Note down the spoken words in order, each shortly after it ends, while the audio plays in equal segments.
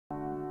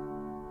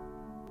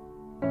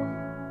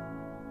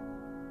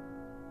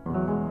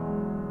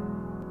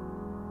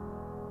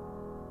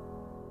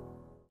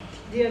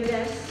Dear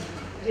guests,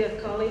 dear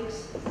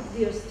colleagues,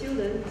 dear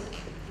students,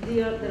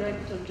 dear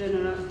Director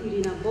General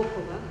Irina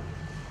Bokova,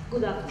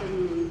 good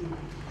afternoon.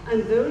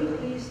 I'm very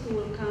pleased to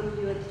welcome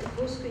you at the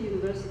Bosco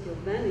University of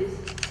Venice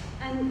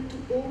and to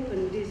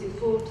open this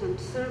important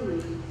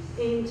ceremony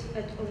aimed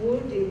at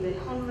awarding the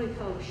Honorary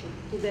Fellowship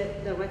to the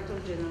Director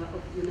General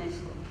of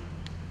UNESCO.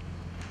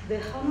 The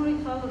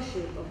Honorary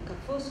Fellowship of Ca'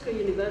 Foscari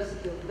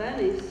University of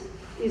Venice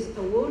is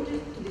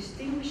awarded to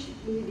distinguished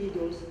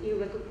individuals in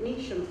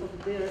recognition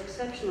of their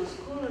exceptional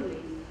scholarly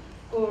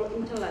or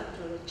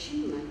intellectual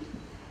achievement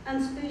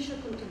and special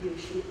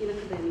contribution in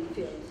academic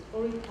fields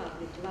or in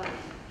public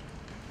life.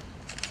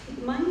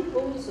 It might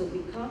also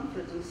be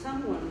conferred on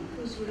someone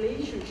whose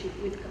relationship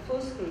with Ca'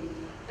 Foscari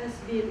has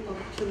been of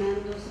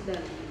tremendous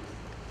benefit,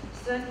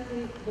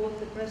 strengthening both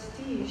the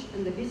prestige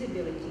and the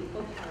visibility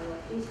of our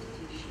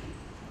institution.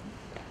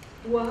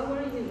 To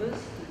our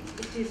university,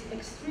 it is an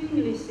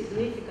extremely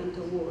significant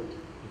award,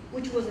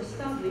 which was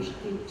established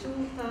in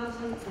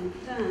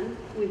 2010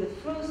 with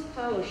the first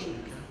fellowship,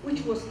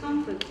 which was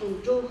conferred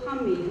on Zhou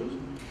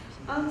Hanming,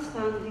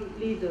 outstanding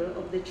leader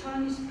of the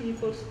Chinese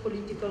People's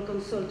Political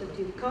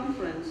Consultative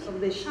Conference of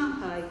the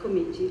Shanghai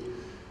Committee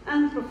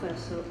and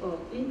professor of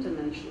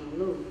international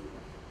law.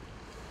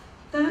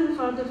 10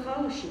 further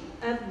fellowships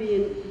have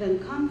been then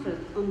conferred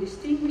on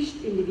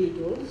distinguished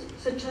individuals,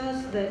 such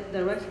as the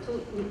director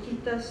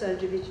Nikita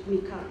Sergeyevich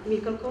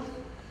Mikhalkov,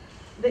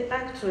 the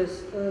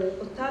actress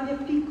Ottavia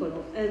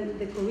Piccolo, and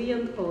the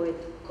Korean poet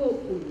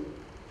Ko Un.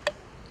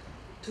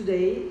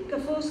 Today, Ca'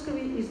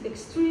 Foscari is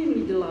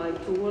extremely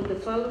delighted to award the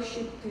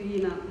fellowship to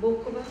Irina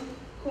Bokova,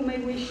 whom I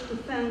wish to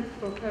thank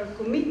for her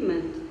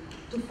commitment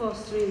to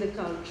fostering the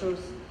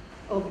cultures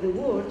of the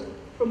world,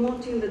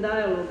 promoting the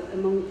dialogue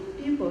among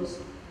peoples,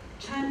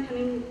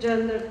 championing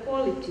gender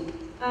equality,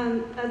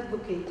 and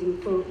advocating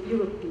for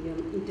European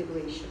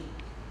integration.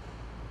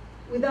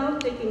 Without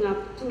taking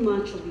up too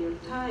much of your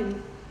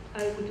time,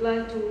 I would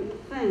like to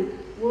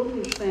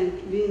warmly thank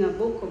Irina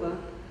Bokova,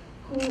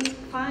 who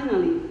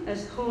finally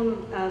has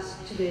honored us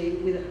today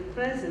with her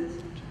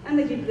presence, and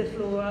I give the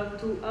floor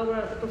to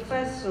our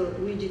Professor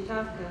Luigi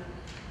Tarca,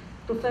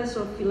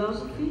 Professor of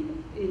Philosophy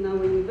in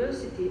our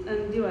university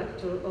and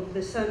Director of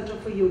the Center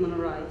for Human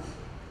Rights.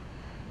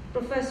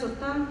 Professor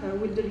Tarca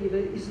will deliver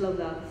his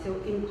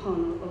laudatio in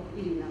honor of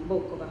Irina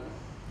Bokova.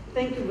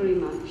 Thank you very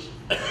much.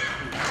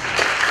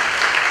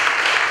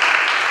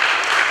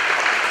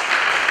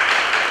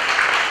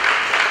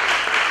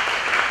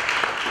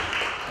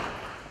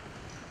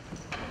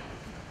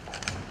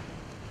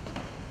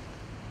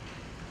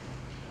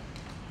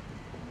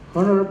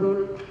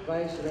 Honorable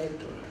Vice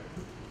Rector,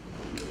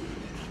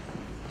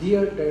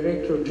 dear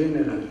Director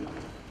General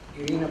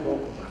Irina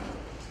Bokova,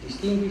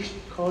 distinguished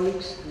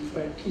colleagues and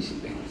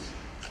participants,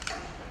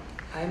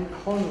 I am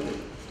honored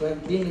to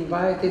have been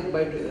invited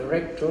by the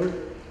Rector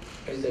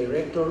as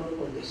Director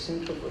of the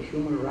Center for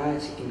Human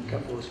Rights in Ca'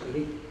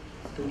 Foscari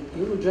to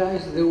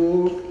eulogize the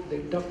work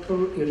that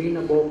Dr.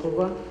 Irina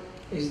Bokova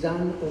has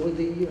done over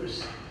the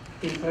years,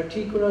 in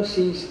particular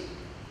since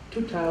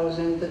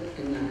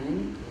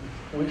 2009,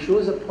 when she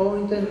was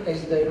appointed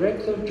as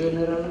Director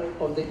General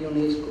of the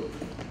UNESCO,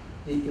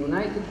 the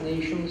United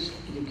Nations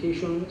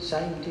Education,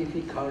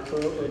 Scientific,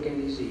 Cultural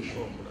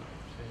Organization.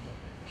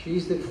 She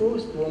is the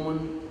first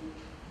woman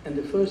and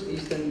the first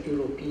Eastern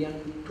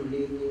European to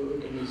lead the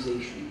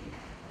organization.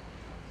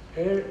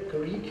 Her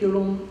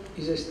curriculum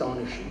is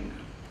astonishing.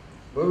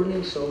 Born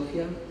in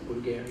Sofia,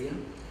 Bulgaria,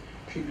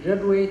 she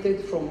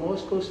graduated from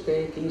Moscow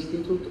State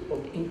Institute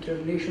of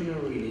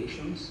International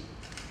Relations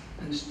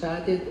and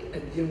studied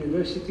at the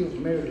University of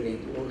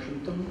Maryland,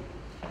 Washington,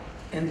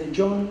 and the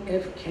John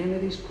F.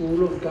 Kennedy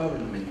School of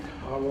Government,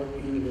 Howard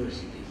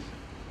University.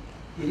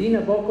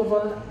 Irina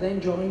Bokova then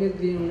joined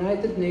the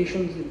United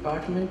Nations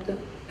Department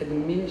at the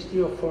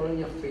Ministry of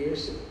Foreign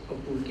Affairs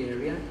of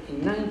Bulgaria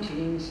in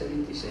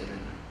 1977.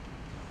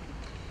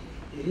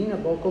 Irina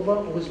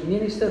Bokova was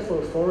Minister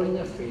for Foreign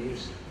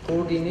Affairs,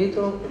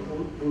 Coordinator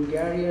of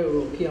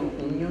Bulgaria-European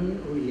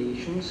Union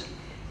relations,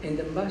 and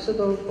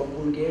Ambassador of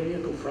Bulgaria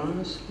to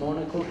France,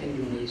 Monaco, and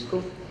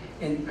UNESCO,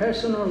 and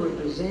personal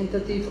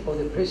representative of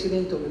the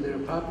President of the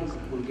Republic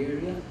of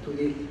Bulgaria to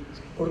the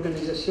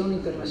Organisation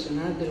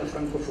Internationale de la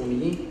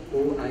Francophonie,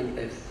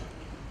 OIF.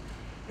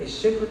 As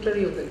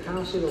Secretary of the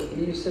Council of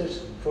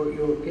Ministers for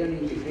European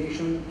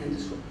Integration and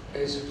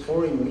as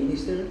Foreign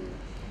Minister,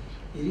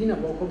 Irina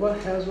Bokova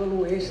has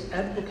always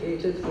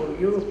advocated for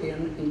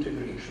European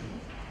integration.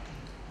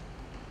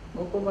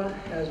 Bokova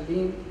has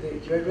been the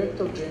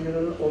Director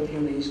General of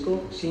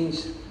UNESCO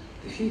since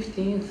the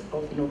 15th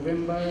of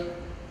November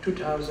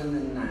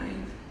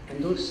 2009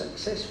 and was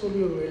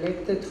successfully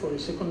re-elected for a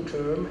second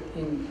term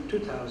in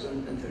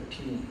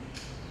 2013.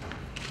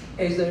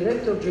 As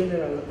Director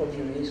General of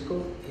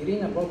UNESCO,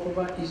 Irina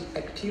Bokova is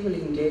actively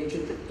engaged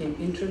in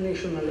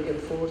international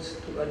efforts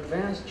to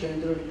advance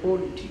gender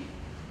equality,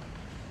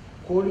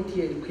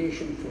 quality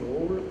education for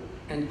all,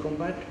 and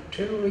combat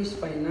terrorist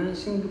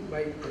financing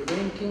by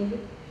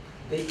preventing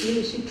the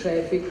illicit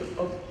traffic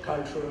of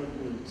cultural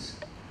goods.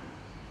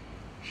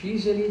 She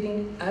is a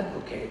leading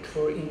advocate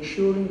for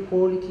ensuring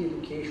quality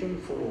education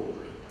for all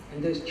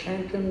and has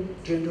championed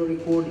gender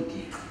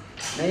equality,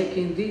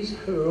 making this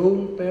her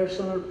own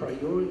personal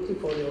priority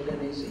for the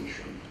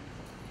organization.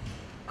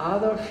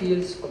 Other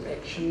fields of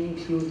action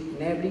include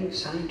enabling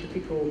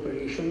scientific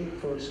cooperation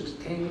for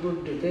sustainable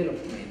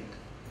development,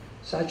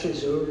 such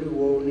as early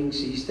warning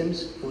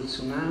systems for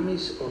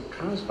tsunamis or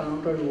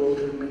transboundary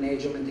water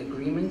management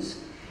agreements,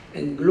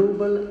 and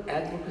global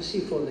advocacy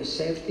for the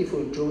safety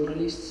for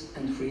journalists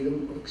and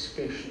freedom of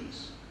expression.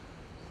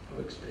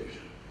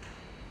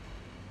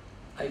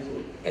 I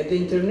quote, "At the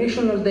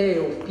International Day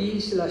of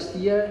Peace last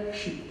year,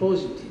 she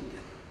posited,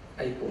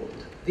 I quote,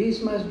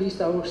 "This must be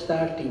our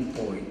starting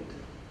point,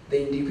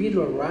 the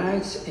individual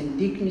rights and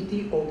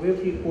dignity of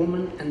every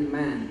woman and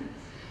man.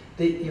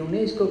 The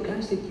UNESCO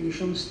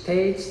Constitution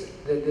states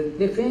that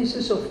the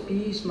defenses of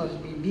peace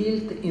must be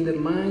built in the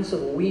minds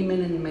of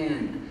women and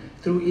men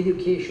through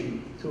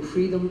education, through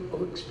freedom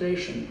of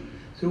expression,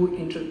 through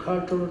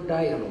intercultural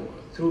dialogue,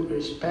 through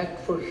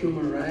respect for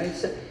human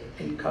rights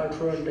and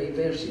cultural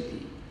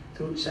diversity,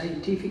 through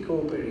scientific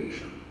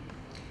cooperation."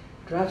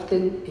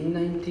 Drafted in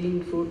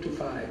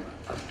 1945,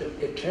 after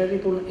a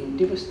terrible and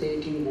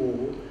devastating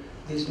war,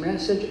 this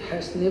message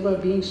has never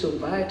been so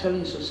vital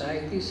in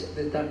societies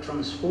that are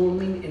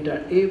transforming and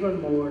are ever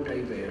more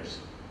diverse.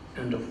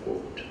 End of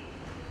quote.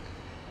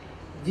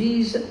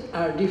 These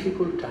are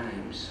difficult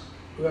times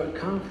where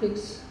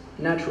conflicts,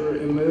 natural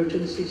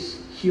emergencies,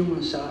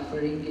 human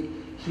suffering,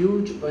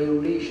 huge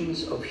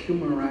violations of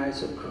human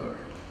rights occur.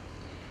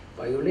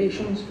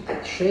 Violations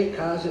that shake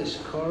us as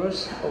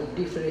scholars of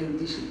different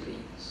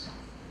disciplines.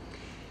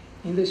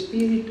 In the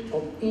spirit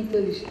of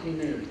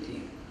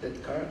interdisciplinarity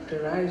that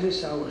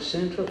characterizes our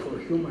Center for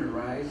Human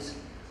Rights,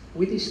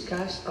 we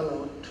discuss a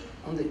lot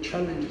on the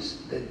challenges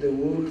that the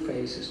world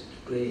faces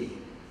today.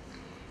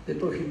 The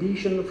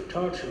prohibition of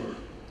torture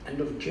and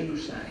of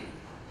genocide,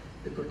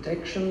 the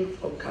protection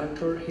of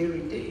cultural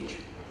heritage,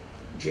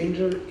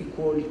 gender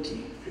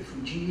equality,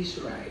 refugees'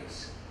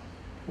 rights.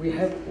 We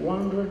have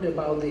wondered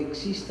about the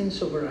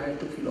existence of a right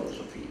to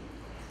philosophy,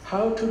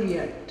 how to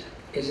react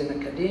as an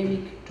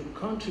academic to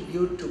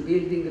contribute to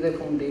building the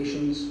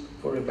foundations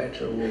for a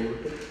better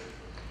world.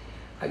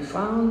 I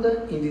found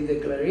in the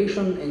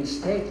declaration and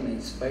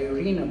statements by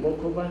Irina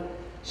Bokova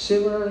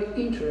several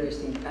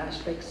interesting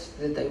aspects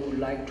that I would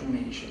like to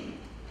mention.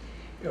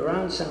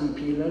 Around some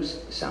pillars,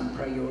 some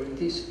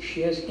priorities,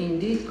 she has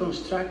indeed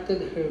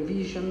constructed her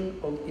vision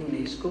of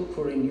UNESCO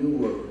for a new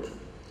world.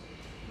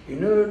 In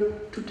her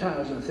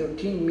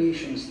 2013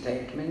 mission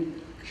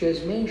statement, she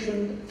has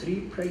mentioned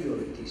 3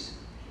 priorities.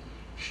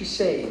 She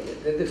said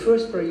that the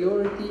first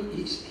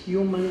priority is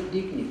human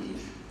dignity,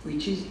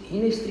 which is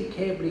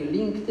inextricably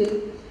linked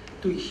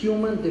to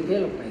human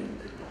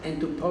development and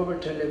to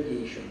poverty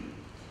alleviation.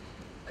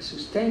 A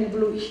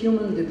sustainable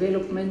human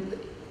development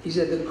is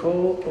at the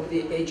core of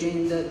the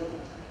Agenda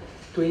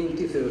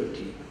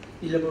 2030,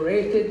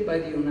 elaborated by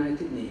the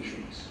United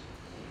Nations.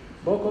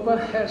 Bokova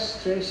has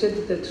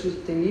stressed that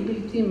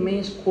sustainability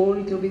means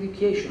quality of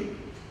education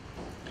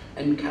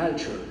and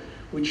culture,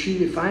 which she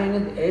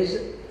defined as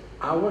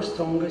our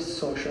strongest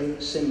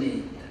social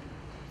cement.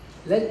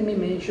 Let me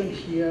mention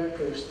here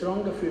a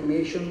strong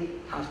affirmation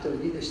after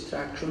the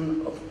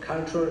destruction of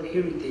cultural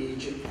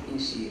heritage in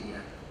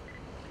Syria.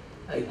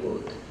 I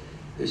quote,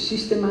 "The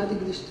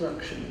systematic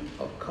destruction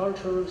of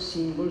cultural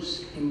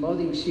symbols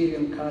embodying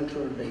Syrian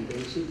cultural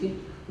diversity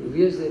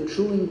reveals the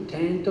true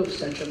intent of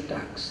such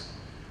attacks,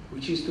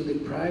 which is to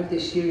deprive the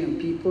Syrian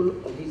people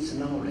of its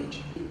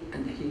knowledge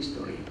and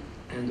history."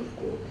 End of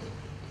quote.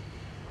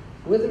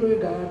 With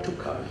regard to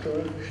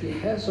culture, she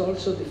has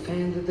also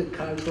defended the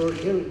cultural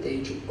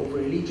heritage of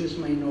religious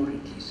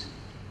minorities.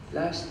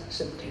 Last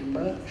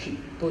September, she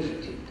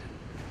posited,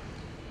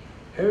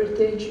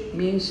 "Heritage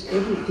means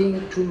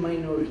everything to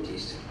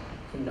minorities.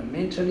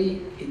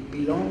 Fundamentally, it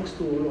belongs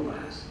to all of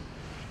us.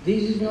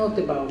 This is not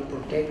about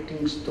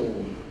protecting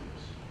stones.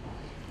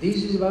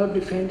 This is about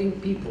defending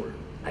people,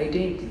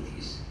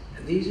 identities.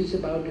 This is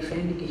about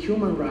defending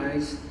human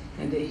rights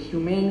and the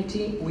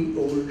humanity we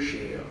all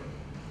share."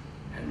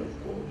 End of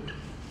quote.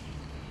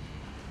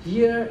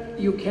 Here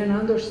you can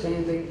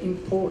understand the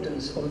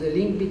importance of the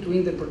link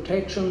between the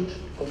protection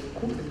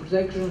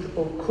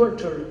of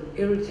cultural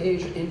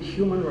heritage and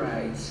human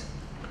rights.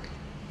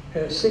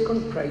 Her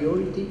second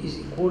priority is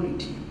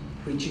equality,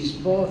 which is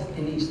both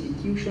an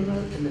institutional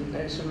and a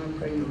personal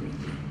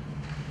priority.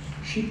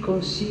 She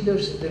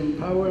considers the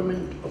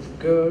empowerment of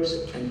girls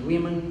and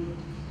women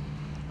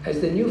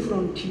as the new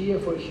frontier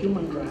for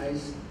human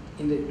rights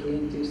in the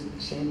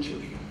 20th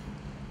century.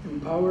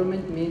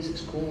 Empowerment means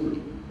school,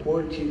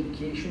 quality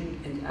education,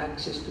 and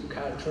access to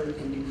culture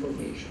and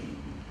information.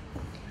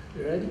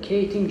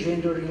 Eradicating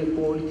gender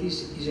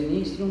inequalities is an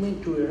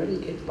instrument to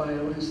eradicate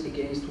violence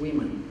against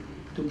women,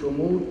 to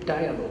promote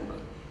dialogue,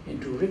 and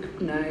to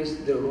recognize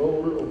the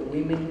role of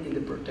women in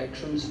the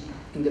protection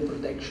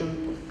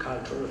of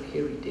cultural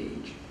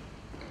heritage.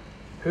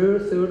 Her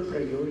third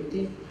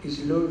priority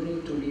is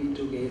learning to live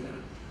together.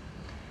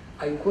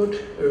 I quote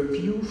her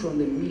view from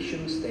the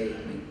mission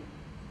statement.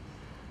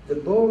 The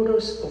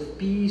borders of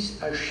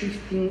peace are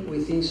shifting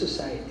within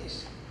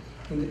societies,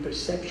 in the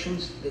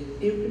perceptions that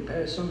every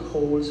person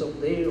holds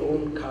of their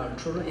own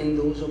culture and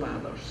those of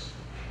others.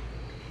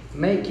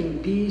 Making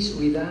peace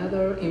with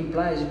others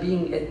implies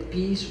being at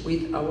peace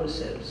with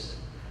ourselves,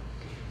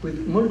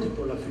 with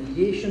multiple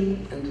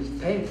affiliation and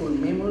with painful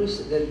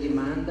memories that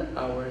demand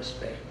our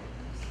respect.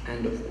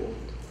 End of quote.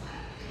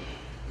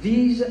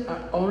 These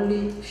are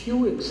only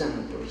few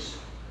examples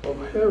of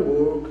her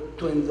work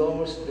to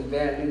endorse the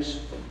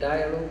values of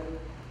dialogue,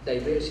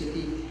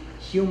 diversity,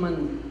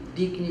 human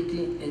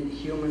dignity, and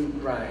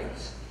human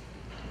rights.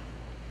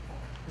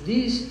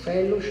 This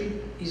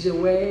fellowship is a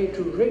way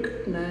to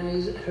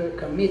recognize her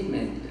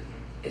commitment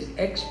as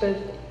expert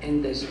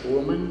and as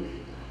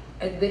woman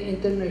at the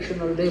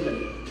international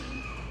level,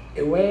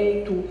 a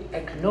way to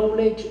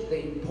acknowledge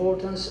the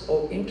importance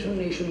of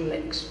international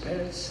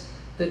experts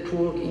that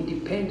work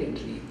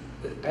independently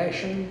with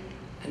passion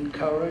and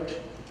courage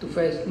to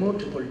face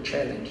multiple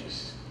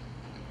challenges.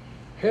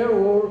 Her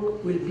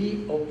work will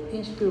be of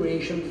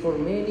inspiration for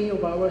many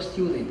of our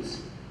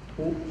students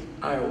who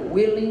are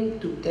willing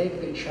to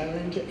take the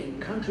challenge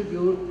and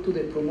contribute to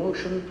the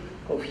promotion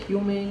of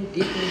human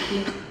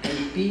dignity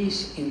and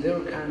peace in their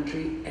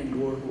country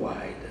and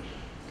worldwide.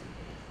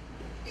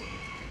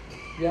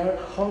 We are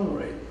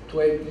honored to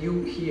have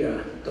you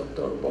here,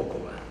 Dr.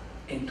 Bokova,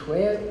 and to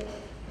have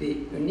the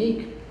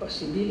unique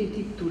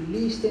possibility to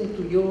listen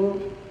to your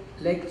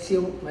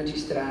Lectio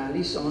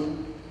Magistralis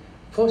on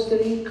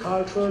fostering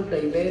cultural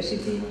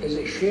diversity as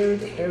a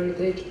shared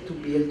heritage to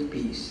build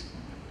peace.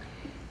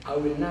 I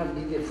will now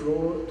give the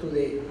floor to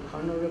the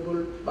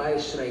Honorable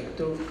Vice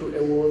Rector to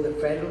award the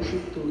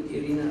fellowship to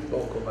Irina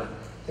Bokova.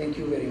 Thank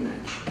you very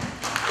much.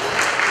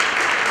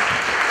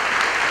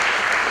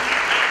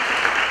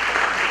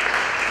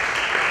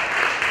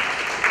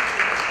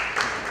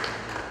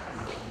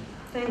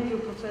 Thank you,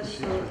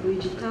 Professor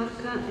Luigi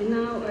Tarca. And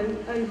now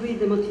I'll read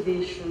the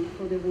motivation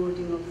for the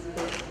awarding of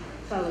the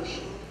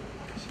fellowship.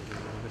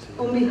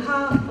 On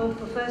behalf of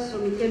Professor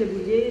Michele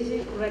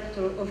Bugliesi,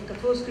 Rector of Ca'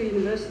 Foscari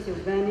University of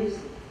Venice,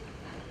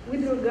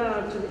 with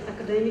regard to the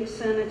Academic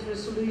Senate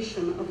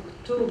resolution of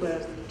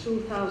October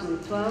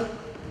 2012,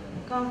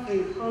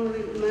 conferring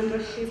honorary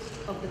membership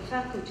of the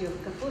faculty of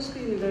Ca'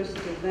 Foscari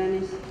University of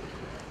Venice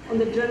on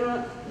the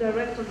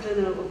Director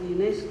General of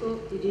UNESCO,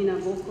 Irina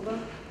Bokova,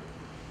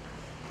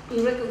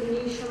 in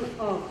recognition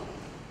of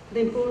the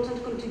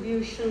important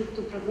contribution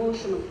to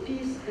promotion of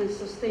peace and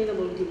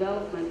sustainable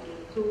development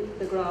through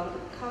the ground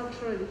of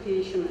culture,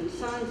 education, and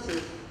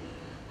sciences,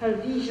 her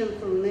vision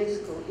for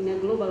UNESCO in a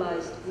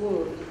globalized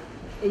world,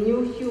 a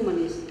new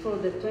humanist for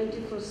the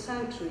 21st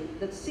century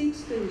that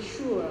seeks to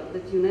ensure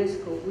that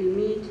UNESCO will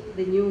meet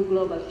the new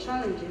global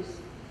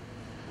challenges,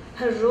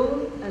 her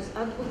role as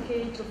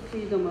advocate of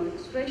freedom of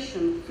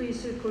expression, free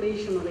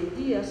circulation of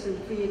ideas,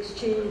 and free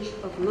exchange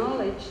of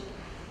knowledge,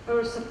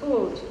 her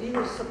support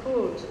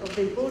of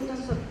the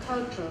importance of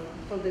culture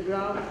for the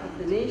growth of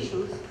the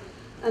nations,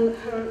 and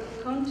her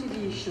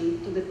contribution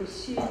to the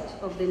pursuit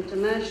of the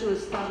international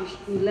established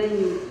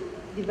Millennium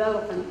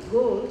Development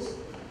Goals,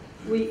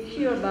 we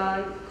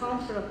hereby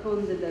confer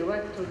upon the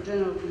Director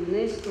General of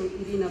UNESCO,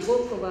 Irina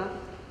Bokova,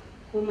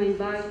 whom I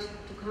invite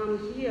to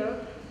come here,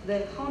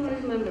 the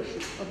honorary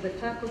membership of the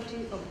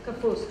faculty of Ca'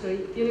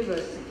 Foscari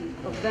University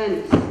of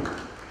Venice.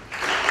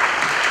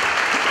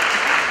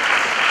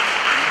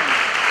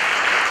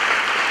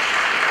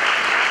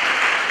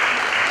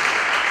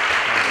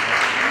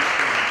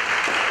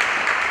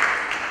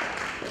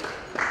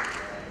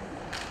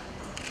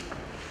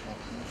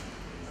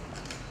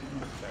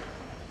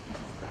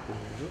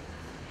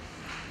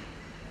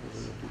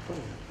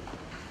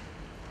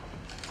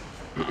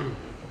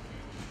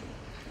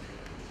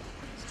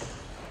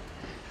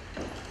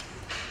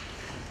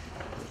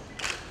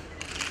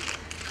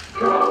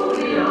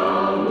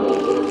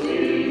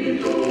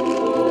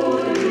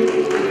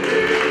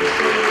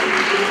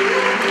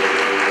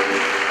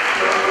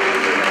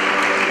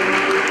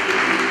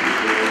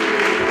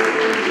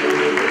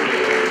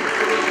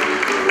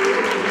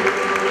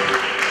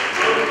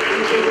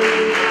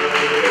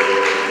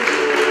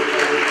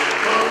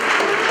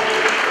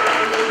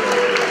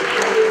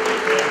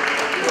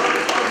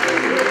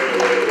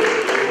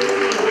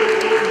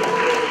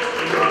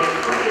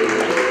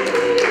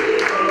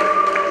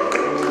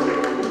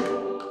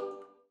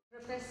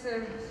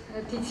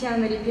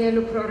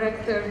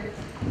 Pro-Rector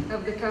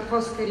of the Ca'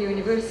 Foscari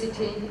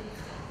University,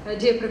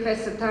 dear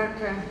Professor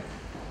Tarca,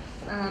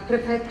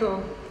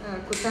 Prefetto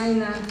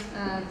Kutaina,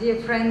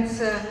 dear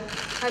friends,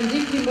 I'm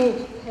deeply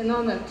moved and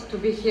honored to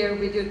be here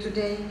with you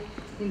today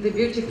in the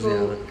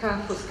beautiful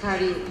Ca'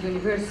 Foscari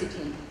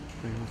University.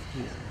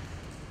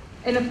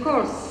 And of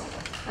course,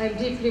 I'm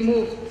deeply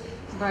moved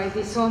by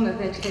this honor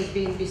that has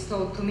been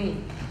bestowed to me,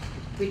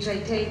 which I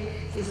take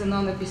is an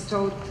honor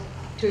bestowed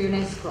to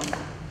UNESCO.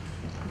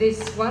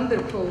 This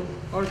wonderful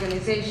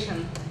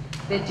organization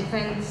that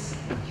defends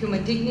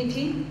human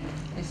dignity,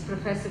 as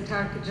Professor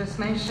Tarca just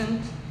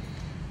mentioned,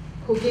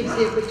 who gives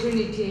the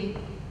opportunity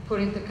for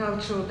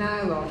intercultural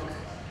dialogue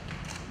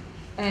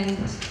and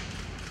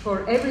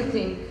for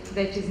everything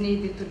that is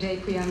needed today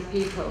for young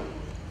people,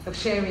 of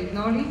sharing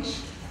knowledge,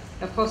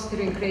 of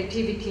fostering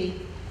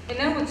creativity, and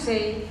I would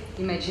say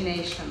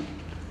imagination.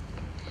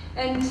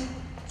 And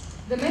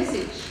the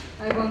message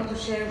I want to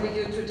share with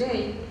you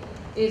today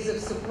is of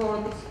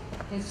support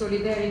and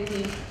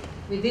solidarity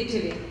with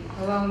Italy.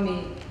 Allow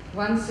me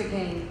once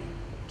again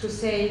to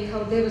say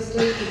how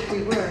devastated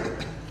we were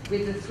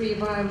with the 3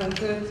 violent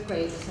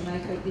earthquakes, and I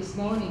heard this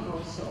morning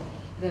also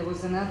there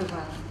was another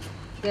one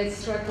that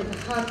struck at the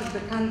heart of the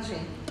country,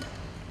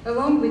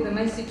 along with a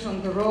message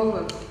on the role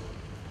of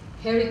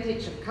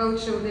heritage, of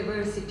cultural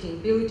diversity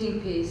in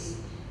building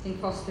peace, in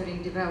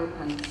fostering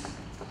development.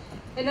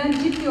 And I'm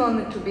deeply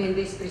honored to be in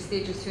this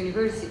prestigious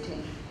university,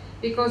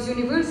 because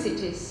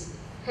universities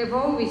have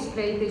always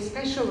played a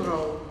special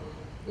role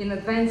in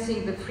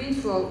advancing the free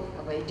flow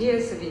of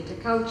ideas, of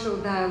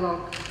intercultural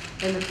dialogue,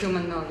 and of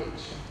human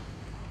knowledge.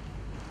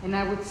 And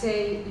I would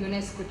say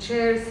UNESCO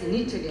chairs in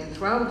Italy and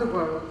throughout the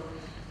world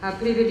are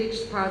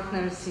privileged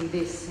partners in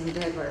this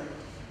endeavor.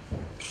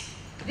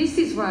 This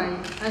is why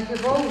I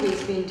have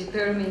always been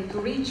determined to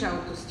reach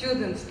out to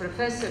students,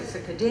 professors,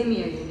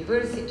 academia,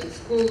 universities,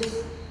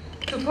 schools,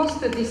 to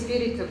foster the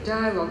spirit of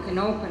dialogue and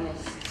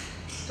openness,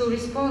 to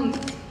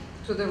respond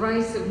to the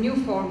rise of new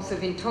forms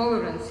of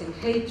intolerance and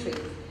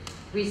hatred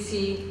we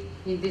see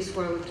in this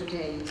world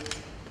today.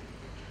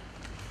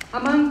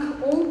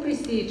 Among all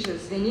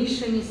prestigious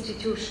Venetian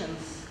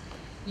institutions,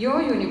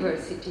 your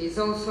university is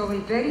also a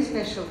very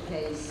special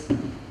place,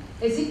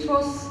 as it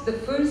was the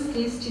first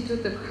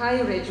institute of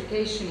higher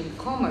education in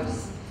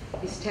commerce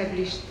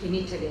established in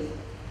Italy.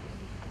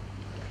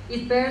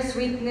 It bears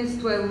witness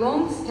to a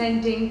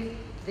long-standing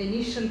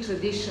Venetian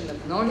tradition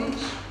of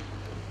knowledge,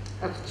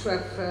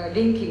 of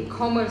linking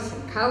commerce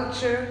and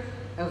culture,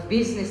 of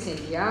business and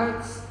the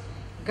arts,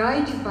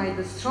 guided by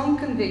the strong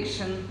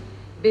conviction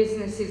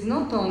business is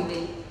not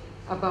only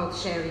about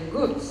sharing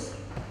goods,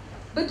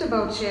 but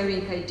about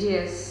sharing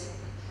ideas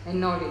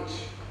and knowledge.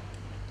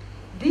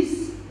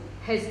 This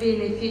has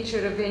been a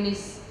feature of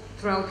Venice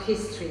throughout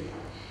history,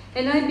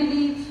 and I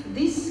believe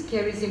this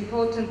carries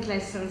important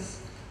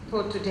lessons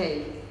for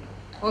today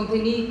on the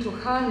need to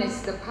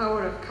harness the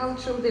power of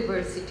cultural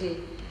diversity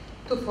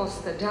to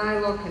foster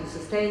dialogue and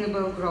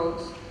sustainable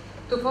growth,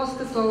 to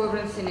foster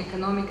tolerance and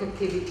economic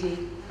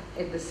activity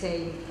at the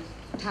same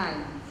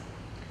time.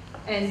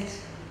 And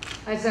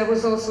as I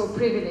was also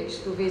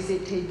privileged to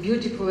visit a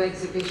beautiful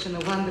exhibition,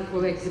 a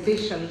wonderful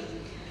exhibition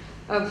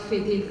of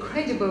the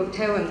incredible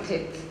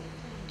talented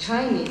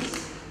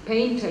Chinese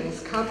painter and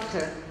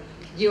sculptor,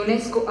 the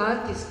UNESCO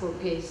artist for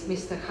peace,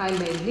 Mr.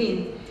 Jaime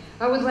Lin,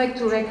 I would like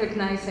to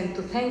recognize and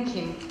to thank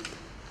him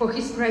for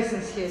his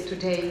presence here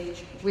today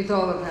with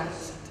all of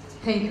us.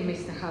 Thank you,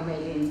 Mr. Jaime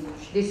Lin.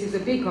 This is a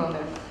big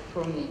honor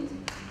for me.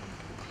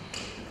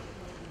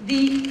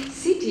 The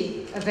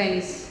city of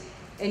Venice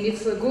and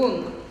its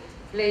lagoon,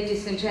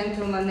 ladies and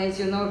gentlemen, as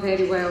you know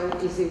very well,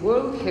 is a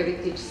World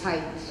Heritage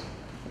Site.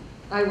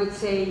 I would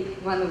say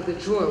one of the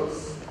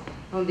jewels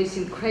on this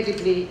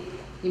incredibly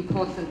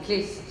important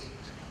list.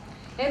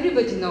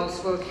 Everybody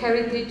knows World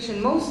Heritage,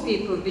 and most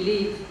people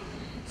believe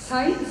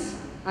sites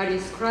are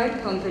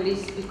inscribed on the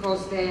list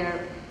because they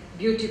are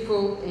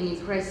beautiful and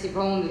impressive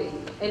only.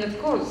 And of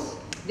course,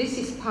 this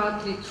is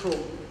partly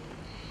true.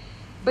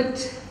 But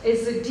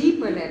as a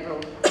deeper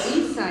level,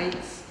 these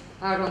sites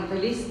are on the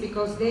list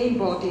because they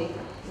embody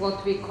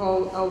what we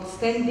call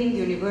outstanding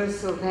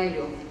universal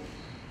value,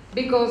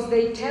 because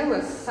they tell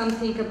us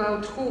something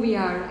about who we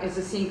are as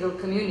a single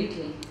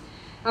community,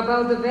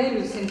 about the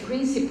values and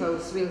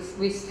principles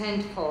we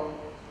stand for.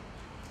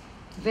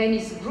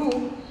 Venice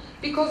grew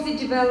because it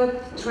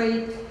developed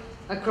trade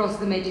across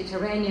the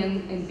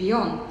Mediterranean and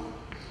beyond,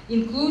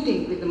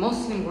 including with the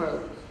Muslim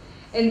world,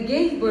 and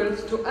gave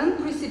birth to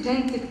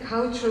unprecedented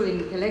cultural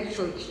and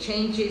intellectual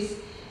exchanges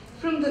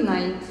from the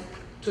 9th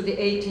to the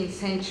 18th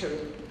century,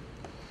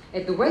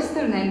 at the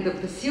western end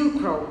of the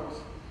Silk Road,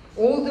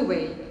 all the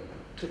way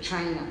to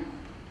China.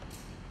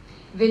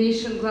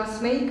 Venetian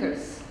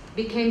glassmakers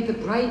became the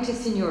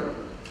brightest in Europe,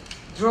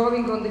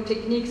 drawing on the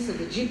techniques of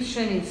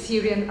Egyptian and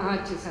Syrian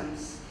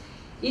artisans,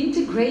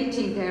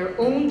 integrating their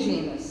own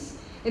genius,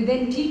 and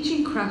then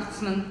teaching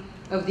craftsmen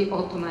of the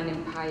Ottoman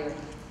Empire.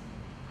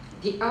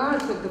 The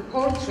art of the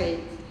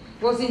portrait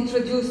was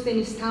introduced in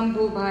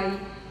Istanbul by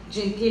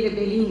Gentile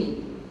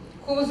Bellini,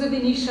 who was a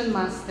Venetian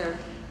master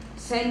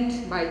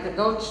sent by the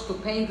Dutch to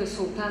paint the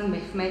Sultan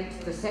Mehmed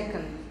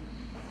II,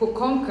 who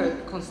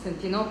conquered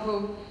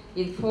Constantinople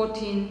in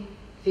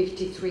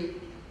 1453.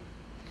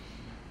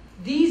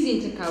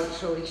 These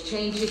intercultural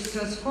exchanges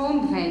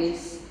transformed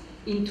Venice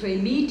into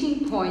a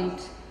meeting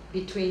point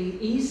between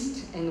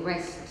East and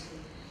West,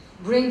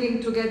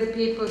 bringing together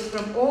peoples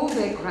from all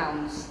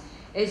backgrounds,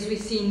 as we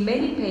see in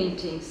many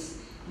paintings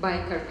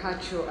by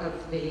Carpaccio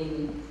of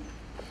Bellini.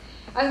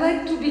 I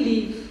like to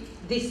believe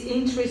this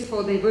interest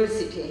for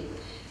diversity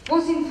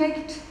was in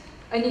fact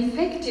an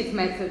effective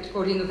method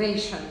for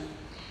innovation,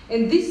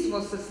 and this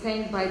was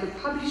sustained by the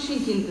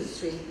publishing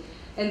industry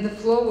and the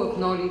flow of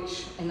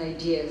knowledge and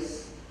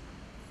ideas.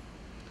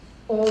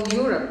 All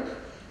Europe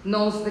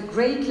knows the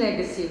great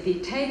legacy of the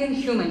Italian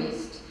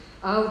humanist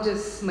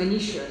Aldus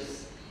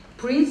Manicius,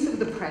 Prince of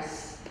the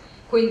Press,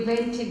 who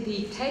invented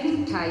the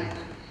Italian type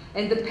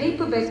and the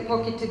paperback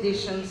pocket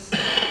editions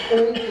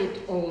all would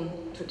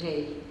own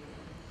today.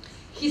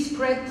 He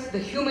spread the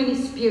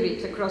humanist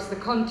spirit across the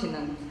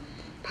continent,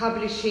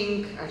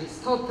 publishing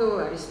Aristotle,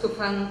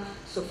 Aristophanes,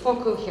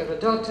 Sophocles,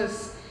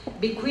 Herodotus,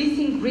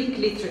 bequeathing Greek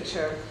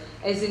literature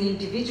as an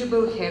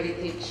individual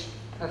heritage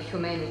of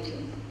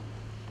humanity.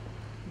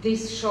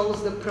 This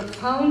shows the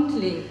profound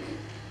link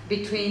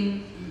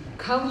between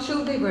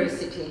cultural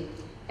diversity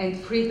and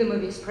freedom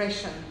of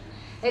expression,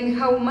 and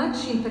how much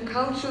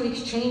intercultural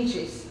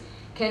exchanges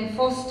can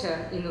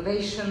foster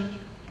innovation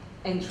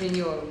and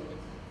renewal.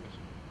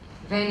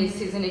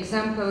 Venice is an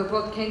example of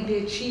what can be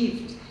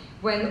achieved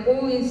when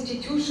all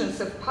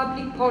institutions of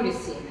public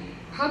policy,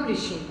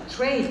 publishing,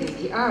 trade, and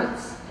the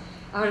arts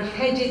are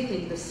headed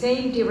in the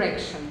same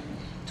direction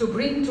to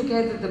bring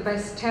together the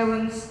best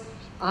talents,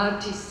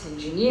 artists,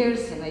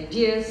 engineers, and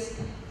ideas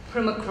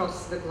from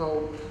across the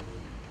globe.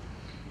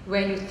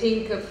 When you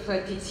think of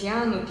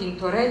Tiziano,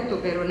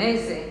 Tintoretto,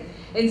 Veronese,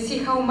 and see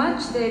how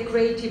much their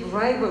creative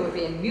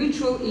rivalry and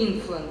mutual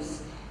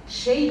influence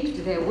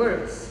shaped their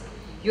works,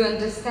 you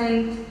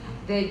understand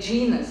their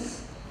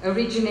genius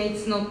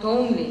originates not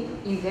only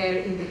in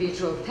their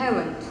individual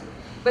talent,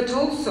 but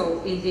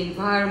also in the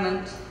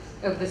environment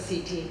of the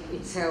city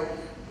itself.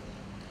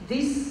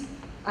 This,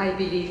 I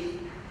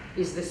believe,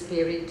 is the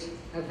spirit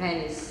of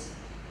Venice.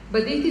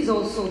 But it is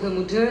also the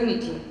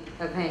modernity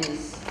of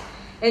Venice.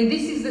 And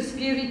this is the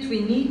spirit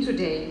we need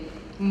today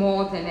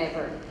more than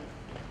ever.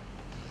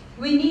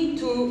 We need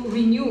to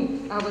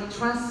renew our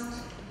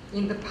trust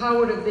in the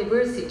power of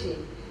diversity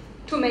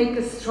to make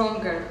us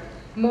stronger,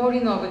 more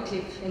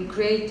innovative and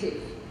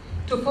creative,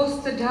 to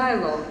foster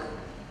dialogue,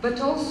 but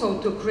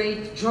also to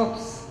create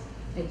jobs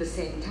at the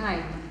same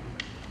time.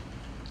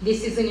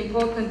 This is an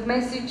important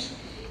message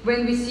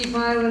when we see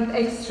violent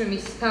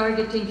extremists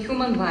targeting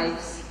human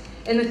lives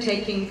and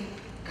attacking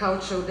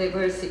cultural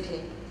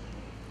diversity.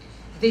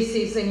 This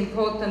is an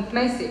important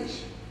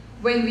message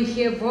when we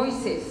hear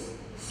voices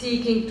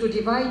seeking to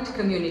divide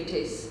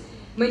communities,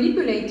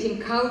 manipulating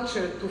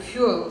culture to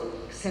fuel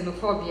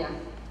xenophobia.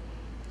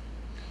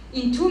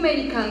 In too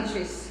many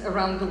countries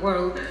around the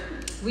world,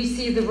 we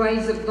see the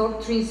rise of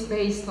doctrines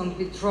based on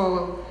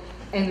withdrawal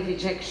and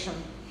rejection.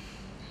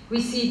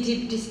 We see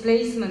deep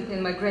displacement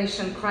and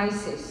migration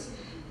crisis,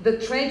 the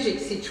tragic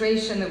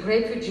situation of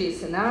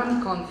refugees and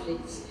armed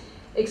conflicts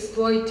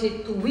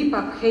exploited to whip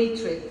up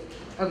hatred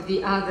of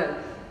the other,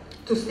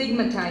 to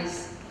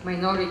stigmatize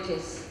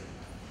minorities.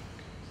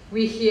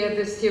 We hear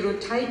the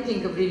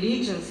stereotyping of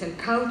religions and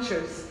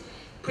cultures,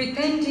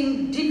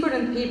 pretending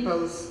different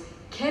peoples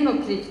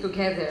cannot live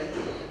together,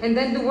 and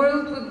that the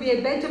world would be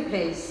a better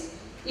place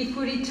if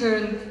we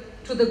returned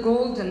to the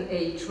golden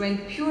age when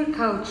pure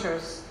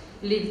cultures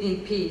lived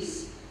in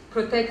peace,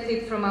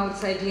 protected from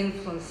outside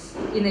influence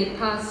in a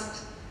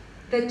past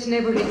that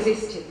never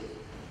existed.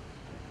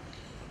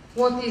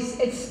 What is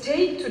at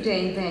stake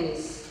today in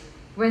Venice,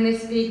 when I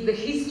speak the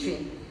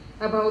history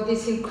about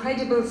this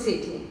incredible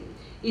city,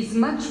 is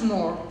much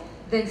more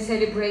than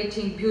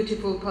celebrating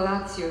beautiful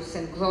palacios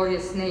and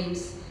glorious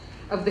names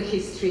of the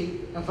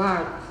history of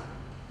art.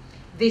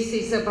 This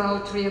is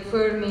about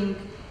reaffirming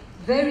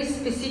very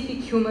specific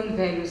human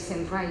values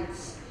and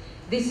rights.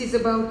 This is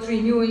about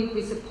renewing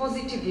with a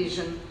positive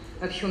vision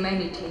of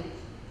humanity.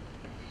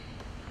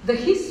 The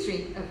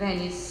history of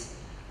Venice,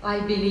 I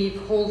believe,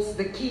 holds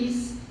the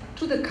keys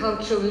to the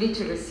cultural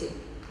literacy.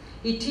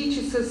 It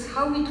teaches us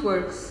how it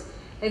works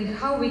and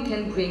how we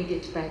can bring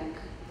it back.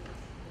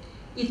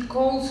 It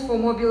calls for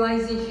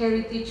mobilizing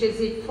heritage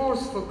as a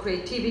force for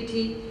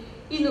creativity,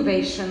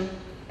 innovation,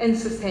 and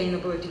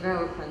sustainable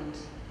development.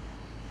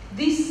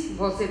 This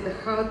was at the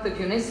heart of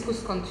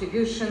UNESCO's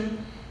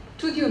contribution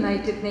to the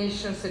United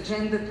Nations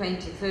Agenda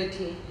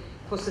 2030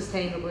 for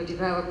Sustainable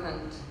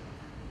Development.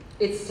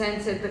 It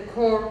stands at the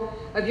core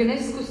of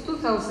UNESCO's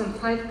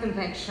 2005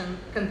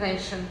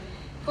 Convention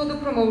for the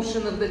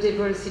Promotion of the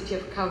Diversity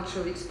of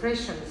Cultural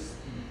Expressions,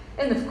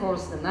 and of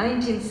course the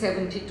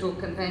 1972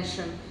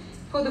 Convention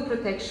for the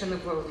Protection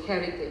of World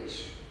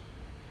Heritage.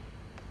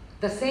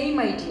 The same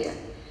idea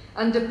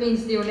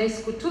underpins the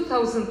UNESCO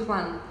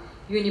 2001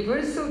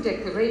 Universal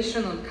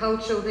Declaration on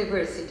Cultural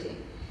Diversity,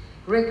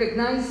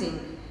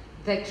 recognizing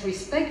that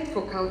respect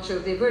for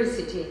cultural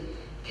diversity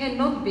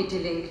cannot be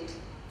delinked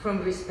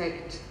from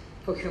respect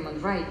for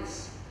human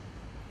rights.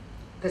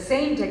 The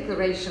same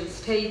declaration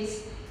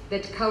states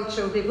that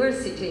cultural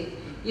diversity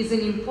is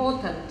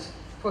important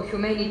for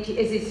humanity,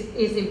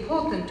 is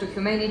important to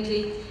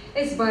humanity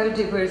as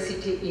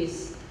biodiversity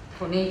is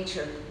for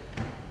nature.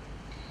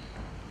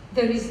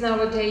 There is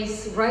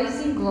nowadays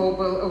rising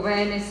global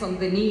awareness on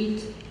the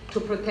need to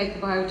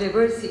protect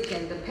biodiversity,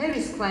 and the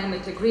Paris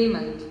Climate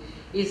Agreement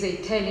is a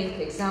telling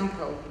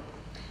example.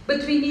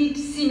 But we need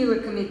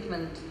similar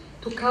commitment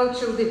to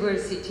cultural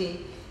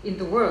diversity in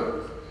the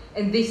world,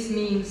 and this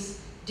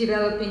means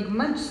developing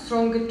much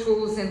stronger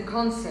tools and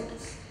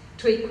concepts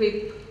to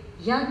equip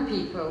young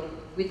people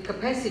with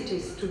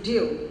capacities to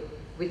deal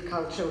with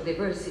cultural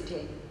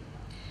diversity.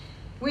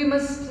 We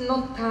must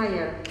not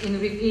tire in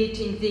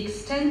repeating the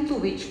extent to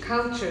which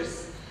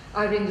cultures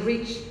are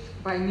enriched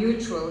by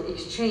mutual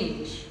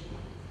exchange.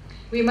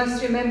 We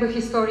must remember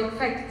historic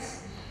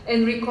facts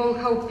and recall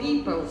how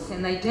peoples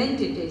and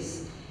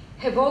identities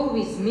have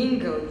always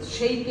mingled,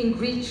 shaping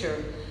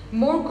richer,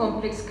 more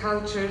complex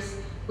cultures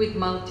with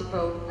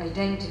multiple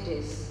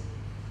identities.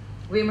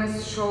 We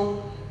must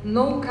show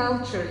no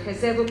culture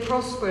has ever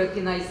prospered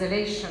in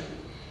isolation,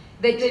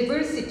 that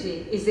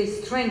diversity is a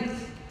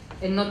strength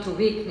and not a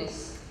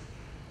weakness.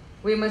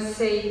 We must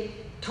say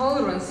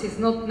tolerance is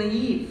not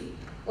naive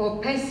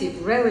or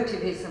passive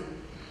relativism.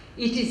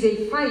 It is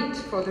a fight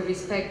for the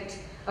respect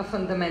of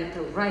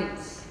fundamental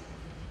rights.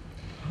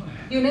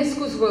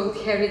 UNESCO's World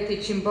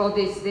Heritage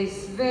embodies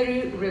this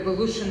very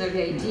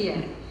revolutionary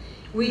idea,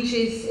 which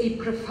is a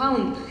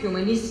profound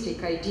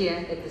humanistic idea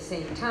at the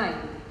same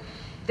time,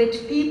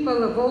 that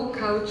people of all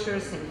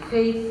cultures and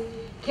faith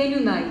can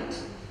unite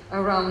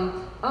around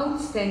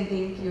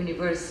outstanding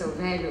universal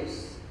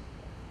values.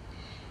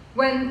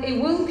 When a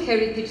World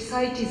Heritage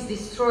Site is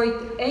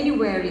destroyed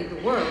anywhere in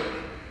the world,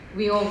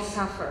 we all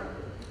suffer.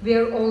 We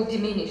are all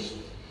diminished,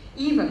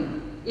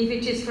 even if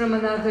it is from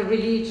another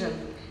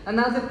religion,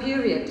 another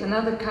period,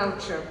 another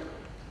culture,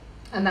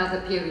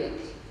 another period.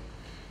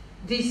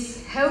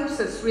 This helps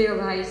us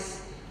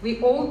realize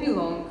we all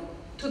belong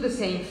to the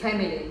same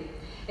family,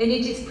 and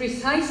it is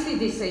precisely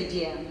this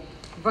idea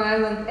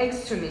violent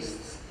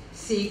extremists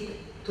seek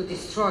to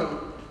destroy,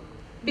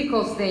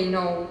 because they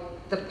know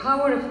the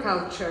power of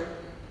culture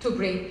to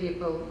bring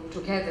people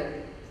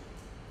together.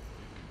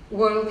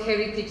 World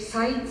Heritage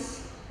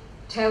Sites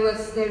tell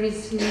us there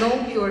is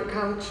no pure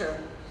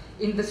culture.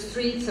 In the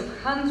streets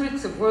of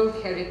hundreds of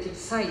World Heritage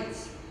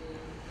Sites,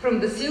 from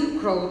the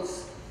Silk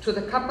Roads to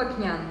the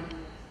Kapaknyan,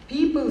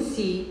 people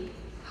see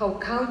how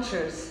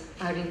cultures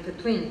are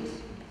intertwined.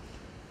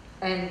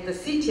 And the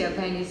city of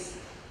Venice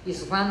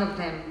is one of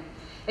them.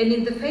 And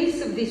in the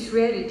face of this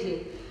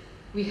reality,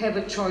 we have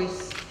a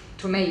choice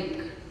to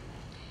make.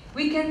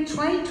 We can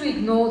try to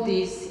ignore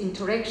these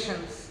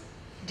interactions,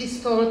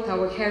 distort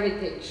our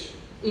heritage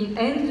in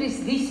endless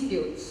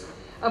disputes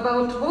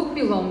about what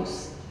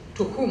belongs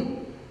to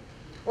whom.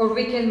 Or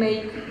we can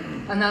make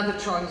another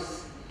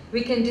choice.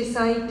 We can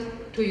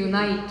decide to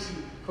unite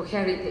for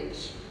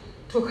heritage,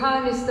 to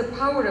harness the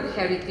power of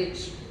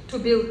heritage to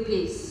build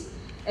peace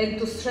and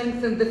to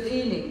strengthen the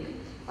feeling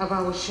of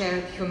our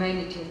shared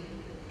humanity.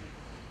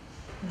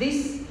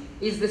 This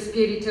is the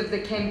spirit of the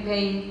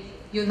campaign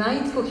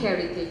Unite for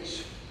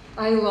Heritage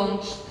I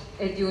launched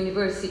at the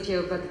University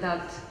of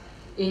Baghdad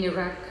in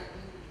Iraq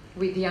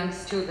with young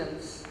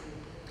students.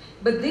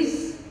 But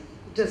this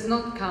does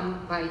not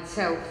come by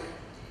itself.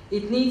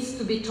 It needs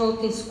to be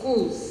taught in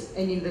schools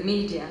and in the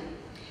media.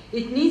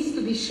 It needs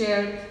to be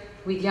shared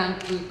with young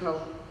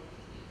people.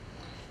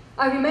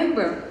 I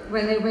remember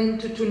when I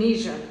went to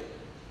Tunisia,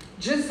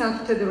 just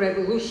after the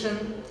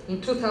revolution in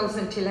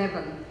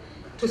 2011,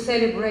 to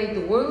celebrate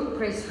the World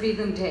Press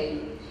Freedom Day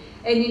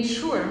and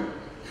ensure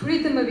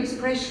freedom of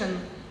expression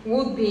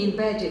would be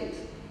embedded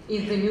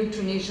in the new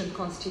Tunisian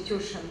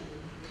constitution.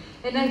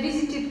 And I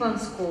visited one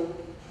school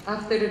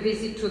after a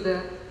visit to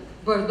the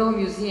Bordeaux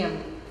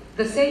Museum,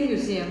 the same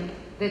museum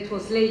that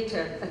was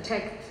later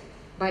attacked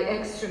by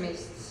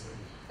extremists.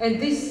 And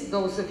this,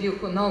 those of you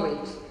who know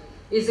it,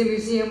 is a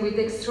museum with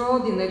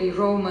extraordinary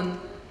Roman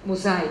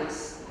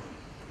mosaics.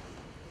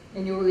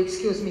 And you will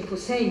excuse me for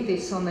saying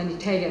this on an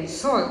Italian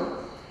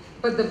soil,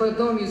 but the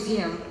Bordeaux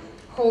Museum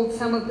holds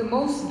some of the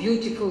most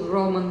beautiful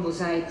Roman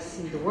mosaics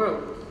in the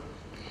world.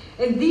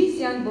 And these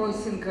young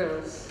boys and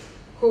girls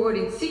who were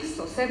in 6th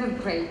or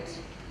 7th grade,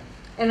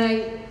 and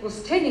I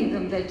was telling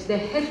them that they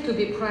have to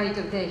be proud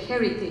of their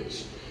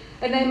heritage.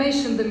 And I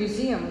mentioned the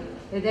museum,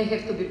 that they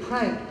have to be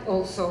proud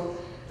also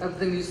of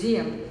the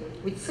museum,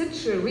 with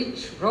such a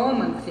rich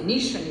Roman,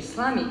 Phoenician,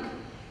 Islamic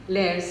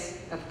layers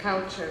of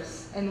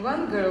cultures. And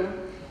one girl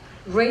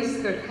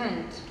raised her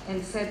hand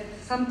and said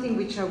something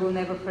which I will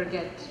never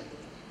forget.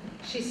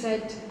 She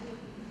said,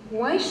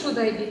 "Why should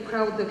I be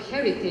proud of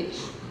heritage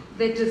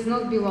that does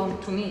not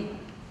belong to me,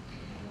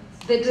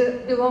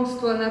 that belongs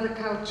to another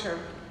culture?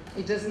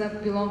 It does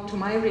not belong to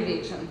my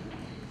religion.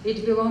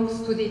 It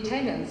belongs to the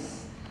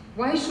Italians.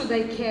 Why should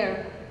I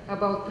care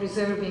about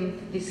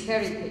preserving this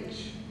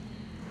heritage?"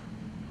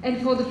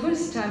 And for the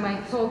first time,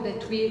 I thought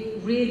that we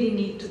really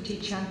need to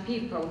teach young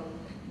people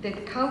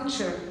that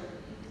culture,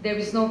 there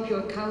is no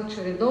pure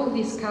culture, and all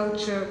this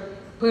culture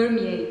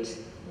permeate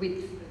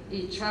with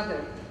each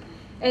other.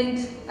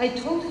 And I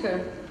told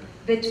her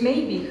that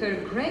maybe her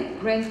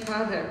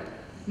great-grandfather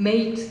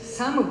made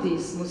some of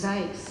these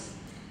mosaics.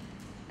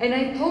 And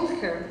I told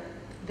her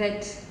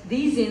that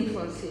these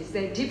influences,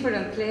 their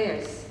different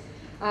layers,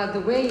 are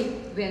the way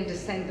we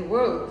understand the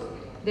world,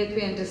 that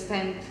we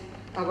understand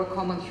our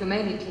common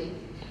humanity,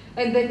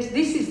 and that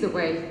this is the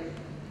way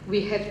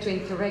we have to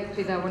interact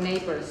with our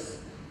neighbors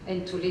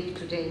and to live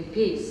today in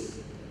peace.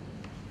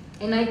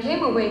 And I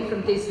came away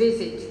from this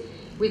visit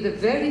with a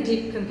very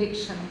deep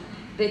conviction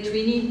that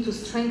we need to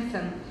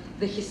strengthen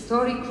the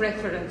historic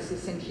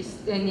references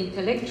and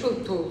intellectual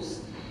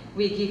tools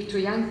we give to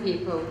young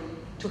people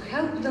to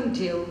help them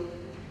deal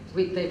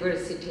with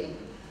diversity.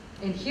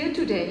 And here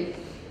today,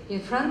 in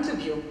front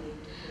of you,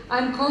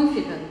 I'm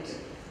confident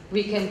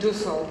we can do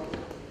so.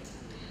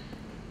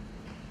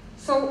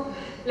 So,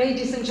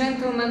 ladies and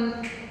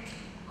gentlemen,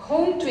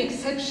 home to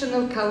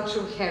exceptional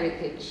cultural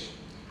heritage,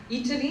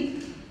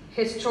 Italy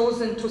has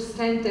chosen to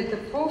stand at the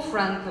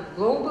forefront of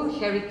global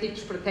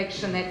heritage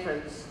protection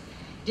efforts,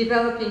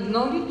 developing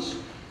knowledge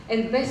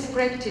and best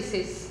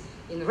practices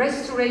in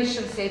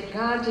restoration,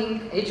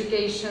 safeguarding,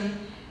 education,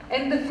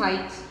 and the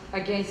fight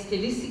against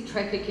illicit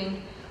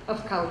trafficking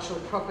of cultural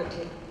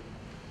property.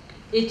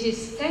 It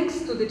is thanks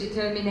to the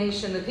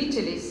determination of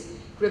Italy's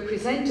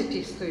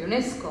representatives to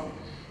UNESCO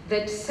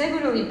that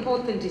several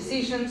important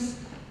decisions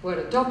were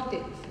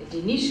adopted at the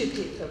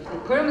initiative of the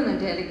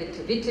permanent delegate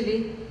of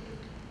Italy,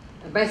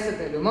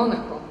 Ambassador de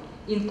Monaco,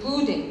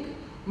 including,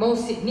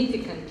 most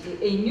significantly,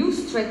 a new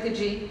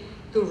strategy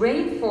to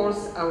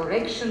reinforce our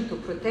action to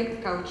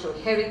protect cultural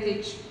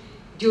heritage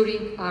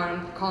during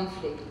armed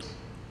conflict.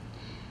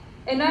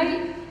 And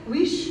I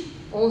wish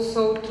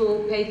also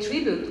to pay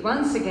tribute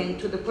once again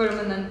to the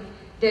permanent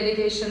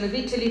delegation of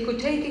Italy for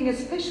taking a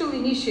special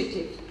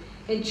initiative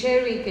and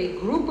chairing a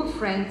group of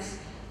friends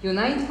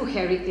unite for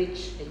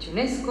heritage at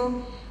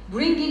UNESCO,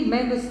 bringing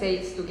member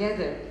states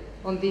together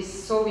on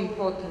this so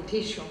important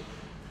issue.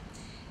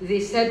 The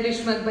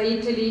establishment by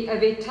Italy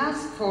of a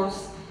task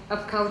force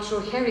of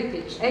cultural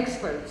heritage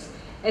experts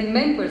and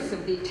members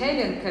of the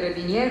Italian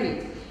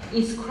Carabinieri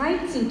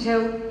inscribes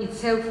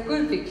itself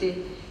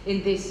perfectly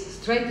in this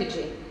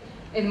strategy.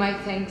 And my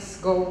thanks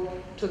go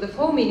to the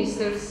four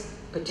ministers,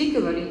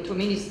 particularly to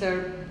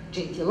Minister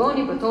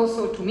Gentiloni, but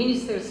also to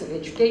Ministers of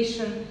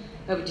Education,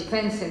 of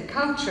Defense and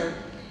Culture,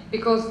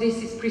 because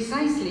this is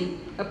precisely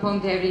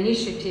upon their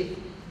initiative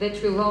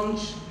that we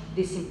launch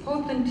this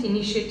important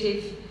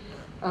initiative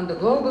on the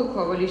Global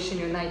Coalition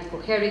Unite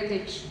for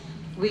Heritage,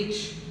 for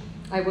which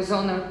I was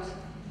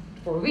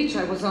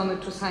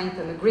honored to sign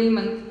an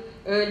agreement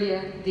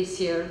earlier this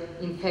year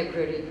in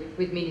February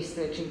with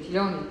Minister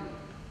Gentiloni.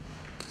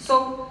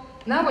 So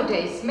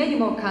nowadays, many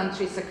more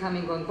countries are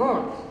coming on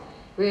board.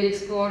 We're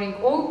exploring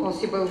all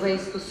possible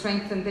ways to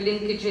strengthen the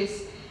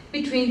linkages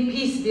between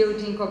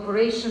peace-building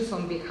operations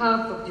on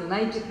behalf of the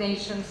United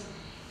Nations,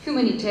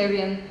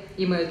 humanitarian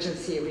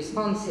emergency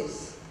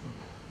responses.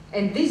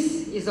 And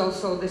this is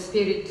also the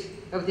spirit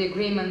of the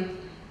agreement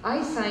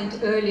I signed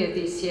earlier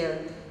this year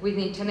with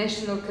the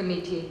International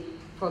Committee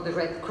for the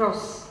Red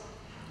Cross.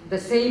 The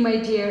same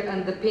idea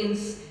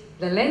underpins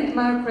the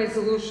landmark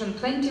Resolution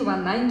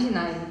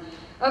 2199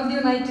 of the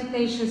United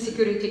Nations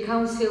Security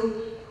Council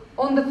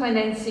on the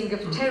financing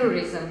of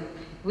terrorism,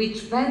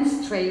 which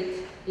bans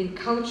trade in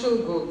cultural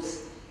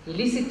goods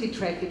illicitly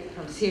trafficked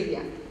from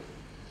Syria.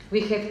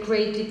 We have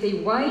created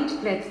a wide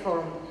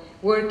platform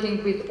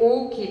working with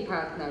all key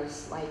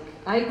partners like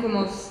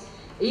ICOMOS,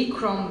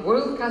 ICROM,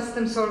 World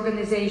Customs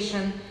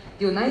Organization,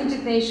 the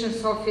United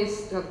Nations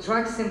Office of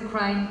Drugs and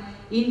Crime,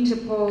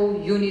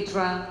 Interpol,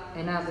 UNIDRA,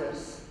 and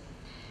others.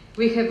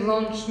 We have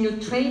launched new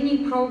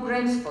training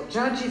programs for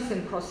judges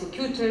and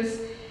prosecutors,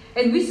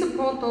 and we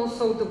support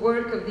also the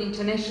work of the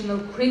International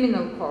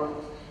Criminal Court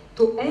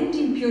to end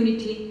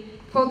impunity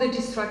for the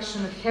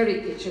destruction of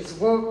heritage as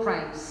war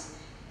crimes,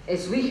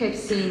 as we have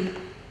seen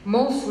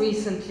most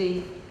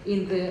recently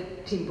in the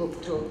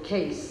Timbuktu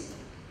case.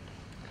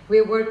 We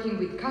are working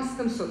with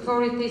customs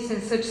authorities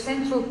and such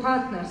central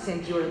partners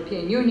in the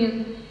European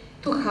Union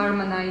to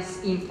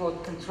harmonize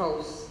import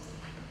controls.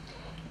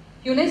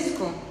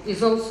 UNESCO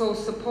is also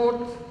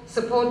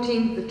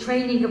supporting the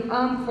training of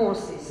armed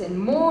forces, and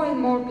more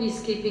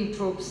peacekeeping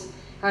troops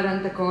are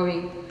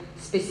undergoing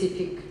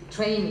specific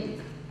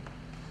training.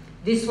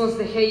 This was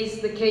the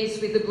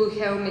case with the Blue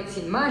Helmets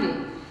in Mali,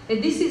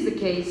 and this is the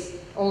case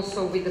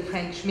also with the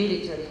French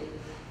military.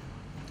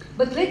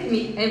 But let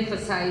me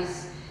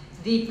emphasize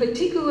the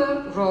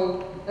particular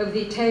role of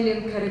the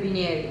Italian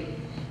Carabinieri,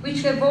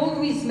 which have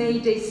always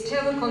made a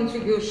stellar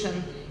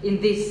contribution in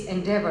this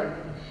endeavor.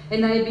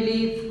 And I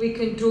believe we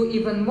can do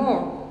even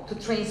more to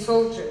train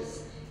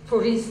soldiers,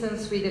 for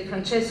instance, with the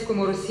Francesco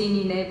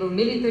Morosini Naval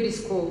Military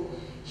School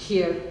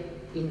here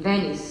in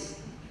Venice.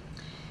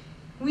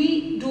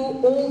 We do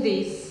all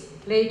this,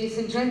 ladies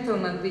and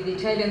gentlemen, with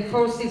Italian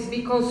forces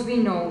because we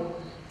know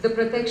the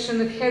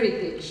protection of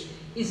heritage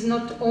is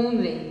not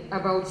only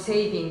about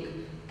saving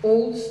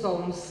old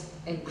stones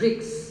and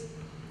bricks,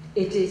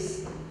 it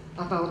is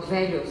about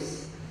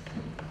values.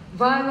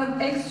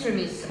 Violent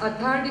extremists are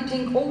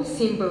targeting all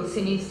symbols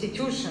and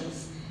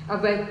institutions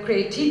about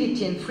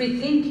creativity and free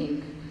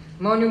thinking.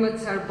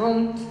 Monuments are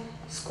bombed,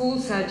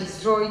 schools are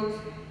destroyed,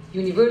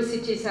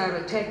 universities are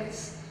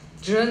attacked,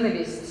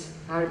 journalists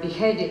are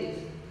beheaded.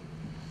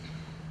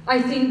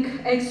 I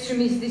think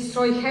extremists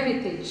destroy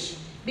heritage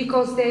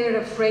because they are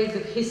afraid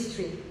of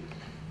history.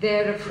 They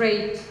are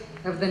afraid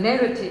of the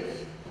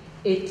narrative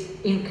it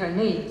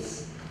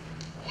incarnates.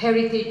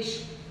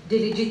 Heritage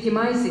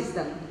delegitimizes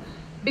them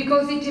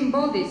because it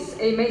embodies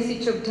a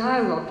message of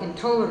dialogue and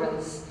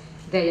tolerance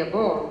they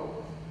abhor.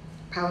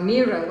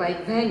 Palmyra,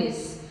 like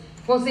Venice,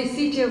 was a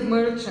city of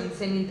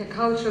merchants and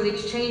intercultural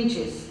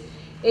exchanges,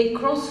 a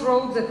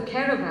crossroads of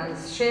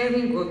caravans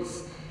sharing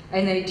goods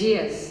and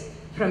ideas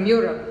from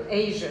Europe,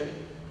 Asia,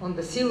 on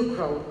the Silk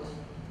Road.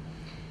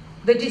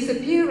 The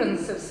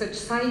disappearance of such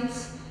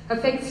sites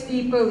affects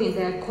people in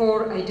their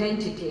core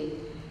identity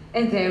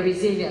and their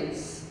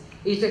resilience.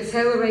 It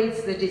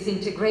accelerates the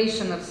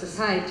disintegration of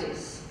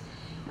societies.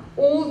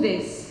 All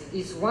this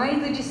is why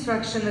the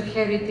destruction of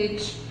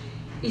heritage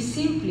is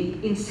simply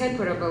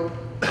inseparable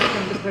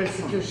from the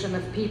persecution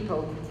of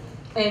people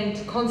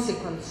and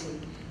consequently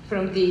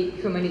from the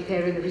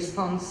humanitarian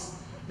response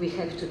we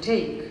have to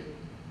take.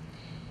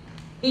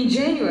 In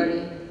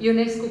January,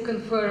 UNESCO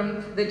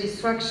confirmed the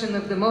destruction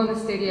of the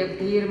monastery of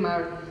Deir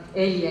Mar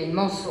Elia in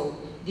Mosul,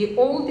 the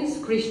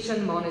oldest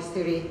Christian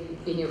monastery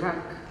in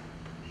Iraq.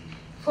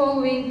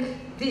 Following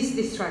this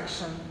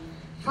destruction,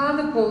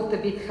 Father Paul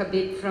Tabit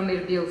Habib from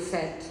Erbil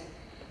said,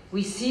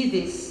 "We see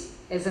this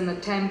as an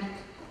attempt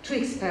to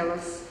expel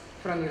us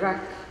from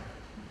Iraq."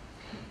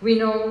 We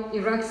know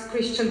Iraq's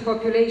Christian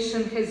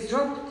population has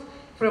dropped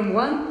from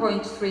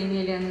 1.3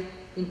 million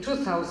in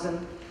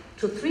 2000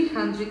 to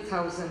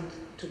 300,000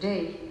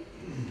 today.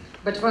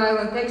 But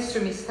violent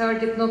extremists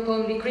target not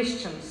only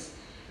Christians,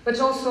 but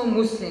also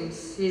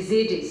Muslims,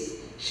 Yazidis,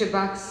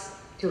 Shebaks,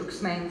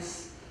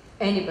 Turkmens,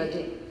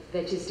 anybody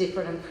that is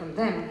different from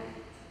them.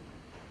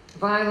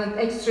 Violent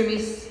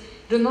extremists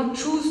do not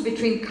choose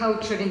between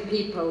culture and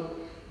people,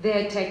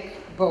 they attack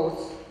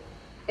both,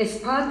 as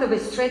part of a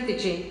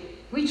strategy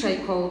which I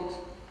called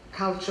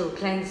cultural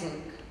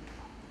cleansing.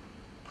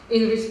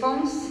 In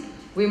response,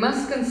 we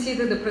must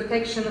consider the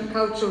protection of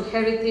cultural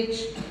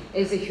heritage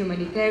as a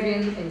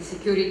humanitarian and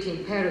security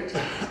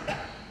imperative.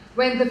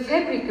 When the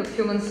fabric of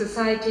human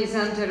society is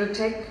under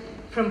attack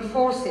from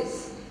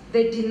forces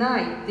that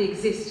deny the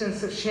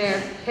existence of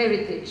shared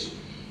heritage,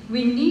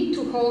 we need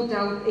to hold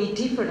out a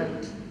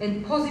different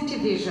and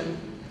positive vision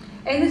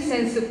and a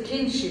sense of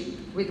kinship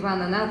with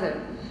one another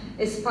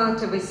as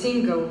part of a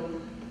single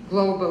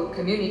global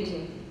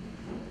community.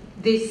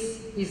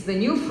 This is the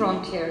new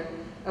frontier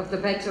of the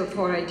battle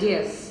for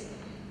ideas.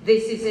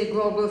 This is a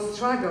global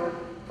struggle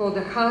for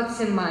the hearts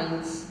and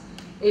minds,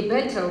 a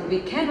battle we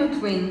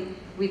cannot win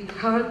with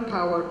hard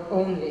power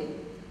only.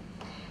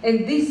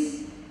 And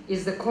this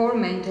is the core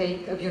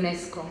mandate of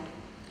UNESCO,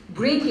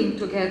 bringing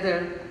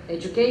together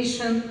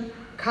education,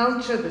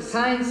 culture, the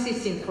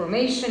sciences,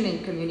 information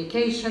and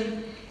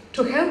communication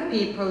to help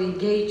people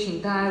engage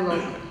in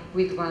dialogue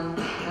with one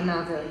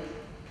another.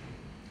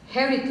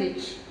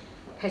 Heritage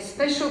has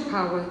special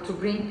power to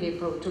bring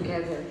people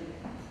together.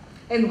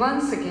 And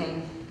once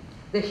again,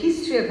 the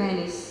history of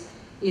Venice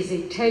is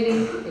a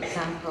telling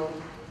example.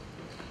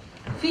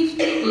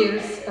 50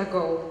 years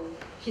ago,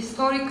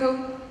 historical,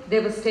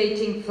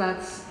 devastating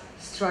floods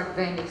struck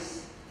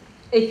Venice.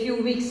 A few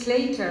weeks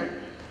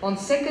later, on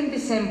 2nd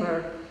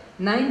December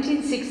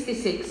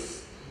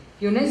 1966,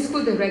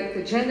 UNESCO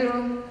Director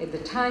General at the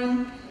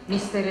time,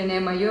 Mr.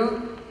 René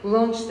Maillot,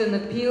 launched an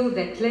appeal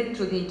that led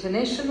to the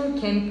international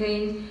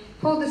campaign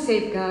for the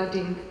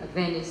safeguarding of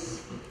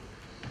Venice.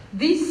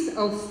 This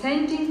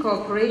outstanding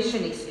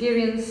cooperation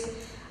experience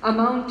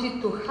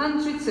amounted to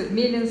hundreds of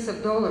millions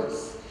of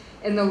dollars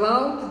and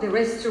allowed the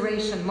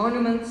restoration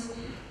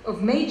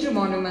of major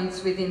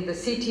monuments within the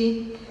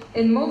city,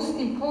 and most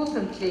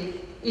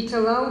importantly, it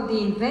allowed the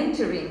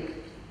inventorying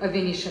of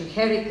Venetian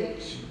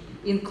heritage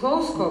in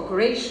close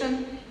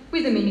cooperation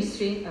with the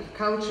Ministry of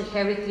Culture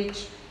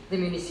Heritage, the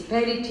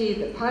municipality,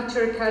 the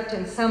Patriarchate,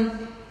 and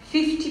some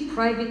 50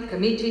 private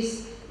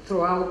committees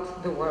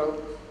throughout the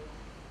world.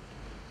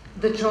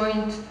 The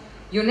joint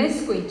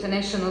UNESCO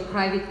International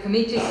Private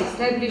Committees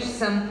established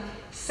some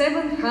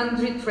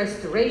 700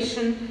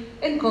 restoration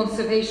and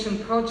conservation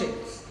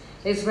projects,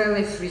 as well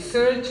as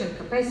research and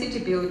capacity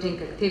building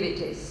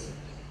activities.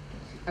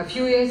 A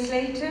few years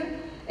later,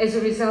 as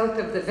a result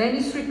of the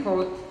Venice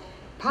Report,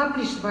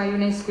 published by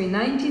UNESCO in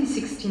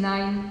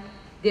 1969,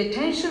 the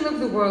attention of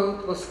the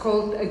world was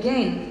called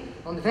again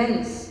on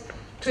Venice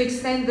to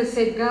extend the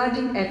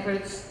safeguarding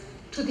efforts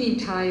to the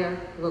entire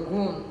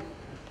lagoon.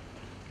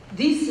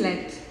 This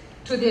led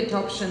to the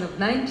adoption of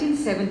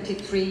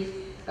 1973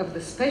 of the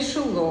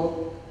special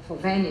law for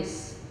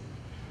Venice.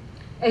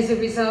 As a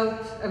result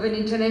of an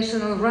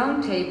international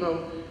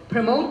roundtable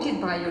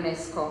promoted by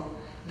UNESCO,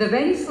 the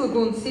Venice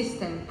Lagoon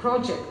System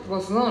project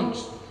was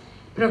launched,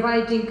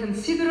 providing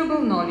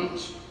considerable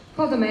knowledge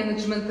for the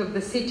management of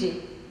the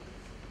city.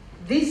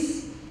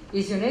 This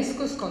is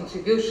UNESCO's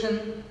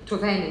contribution to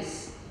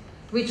Venice,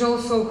 which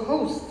also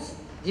hosts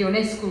the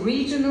UNESCO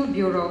Regional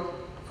Bureau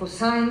for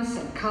Science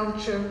and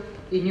Culture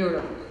in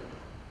Europe.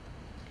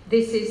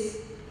 This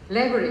is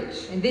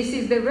leverage, and this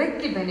is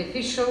directly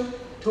beneficial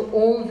to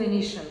all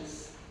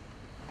Venetians.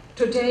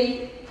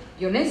 Today,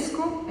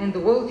 UNESCO and the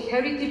World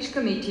Heritage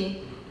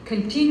Committee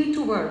continue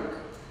to work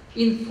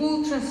in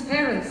full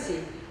transparency,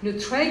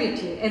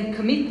 neutrality, and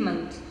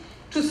commitment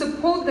to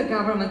support the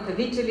government of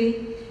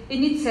Italy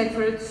in its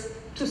efforts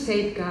to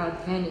safeguard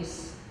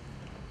Venice.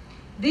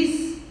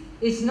 This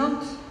is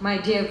not, my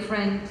dear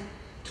friend,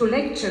 to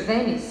lecture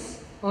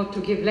Venice or to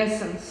give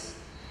lessons.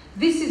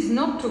 This is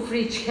not to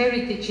preach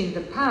heritage in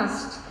the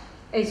past,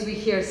 as we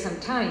hear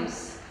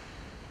sometimes.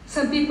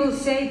 Some people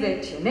say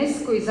that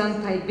UNESCO is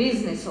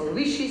anti-business or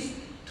wishes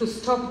to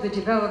stop the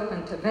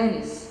development of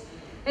Venice,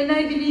 and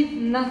I believe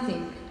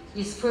nothing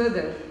is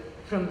further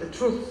from the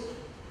truth.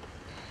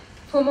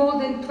 For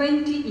more than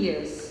 20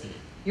 years,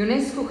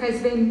 UNESCO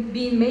has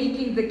been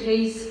making the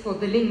case for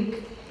the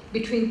link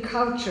between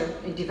culture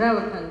and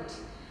development,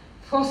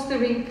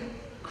 fostering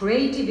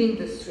creative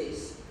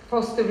industries,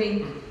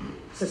 fostering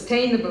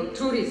sustainable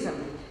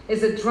tourism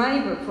as a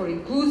driver for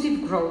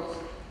inclusive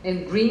growth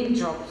and green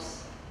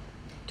jobs.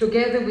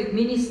 Together with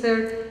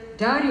Minister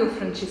Dario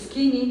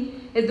Franceschini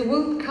at the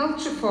World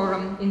Culture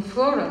Forum in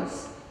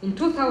Florence in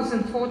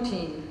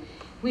 2014,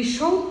 we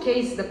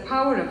showcased the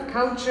power of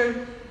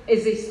culture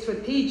as a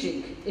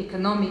strategic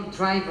economic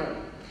driver,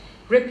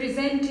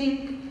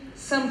 representing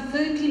some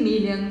 30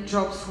 million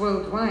jobs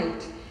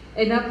worldwide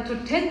and up to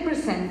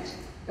 10%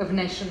 of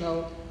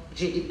national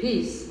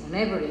GDPs on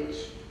average.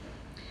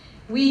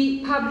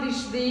 We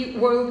published the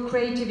World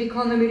Creative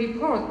Economy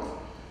Report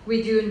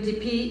with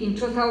UNDP in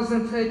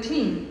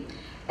 2013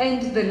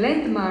 and the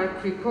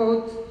landmark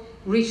report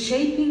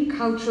Reshaping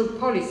Cultural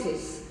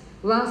Policies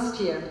last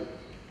year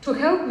to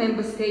help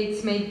member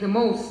states make the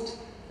most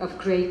of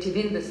creative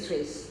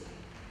industries.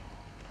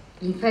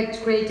 In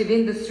fact, creative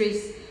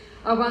industries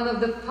are one of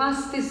the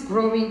fastest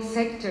growing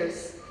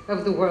sectors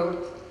of the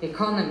world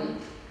economy.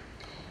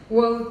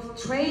 World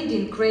trade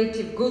in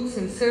creative goods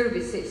and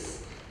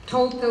services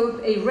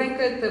totaled a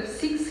record of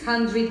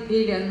 600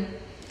 billion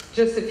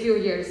just a few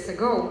years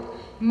ago,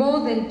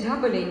 more than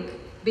doubling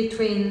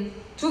between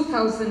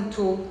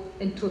 2002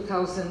 and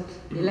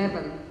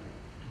 2011.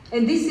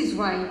 And this is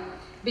why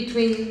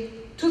between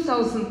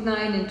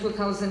 2009 and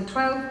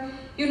 2012,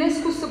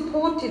 UNESCO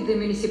supported the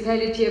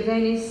municipality of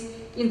Venice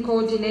in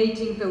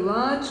coordinating the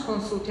large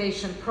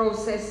consultation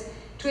process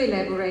to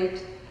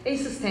elaborate a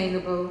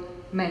sustainable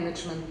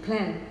management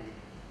plan.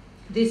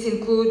 This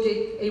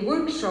included a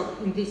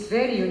workshop in this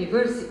very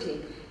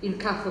university in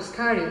Ca'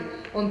 Foscari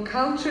on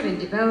culture and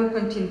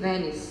development in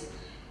Venice,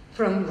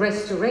 from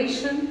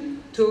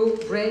restoration to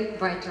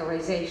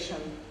revitalization.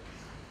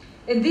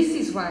 And this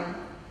is why,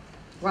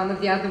 one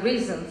of the other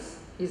reasons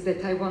is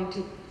that I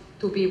wanted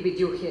to be with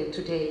you here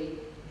today.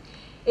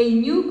 A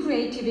new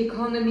creative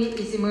economy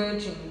is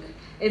emerging,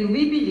 and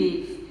we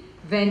believe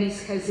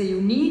Venice has a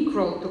unique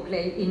role to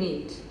play in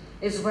it,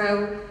 as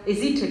well as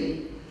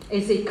Italy,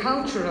 as a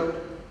cultural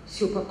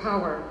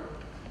superpower.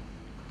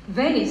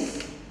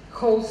 Venice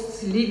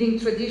hosts living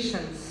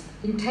traditions,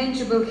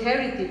 intangible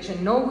heritage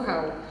and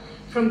know-how,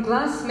 from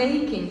glass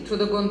making to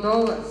the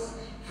gondolas,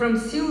 from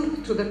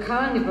silk to the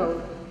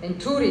carnival and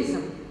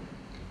tourism.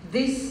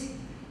 This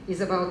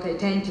is about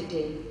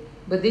identity,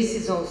 but this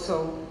is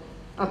also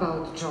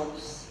about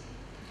jobs.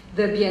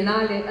 The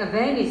Biennale of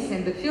Venice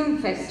and the Film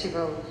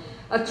Festival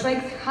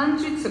attract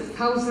hundreds of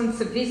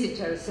thousands of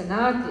visitors and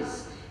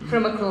artists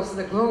from across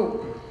the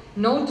globe,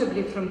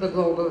 notably from the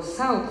global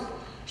south,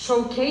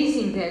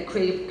 showcasing their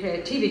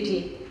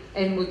creativity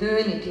and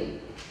modernity.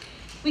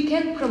 We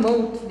can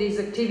promote these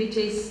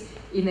activities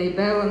in a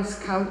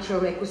balanced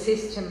cultural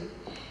ecosystem,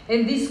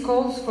 and this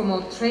calls for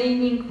more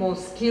training, more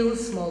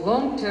skills, more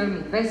long-term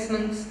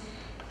investments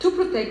to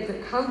protect the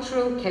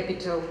cultural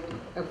capital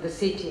of the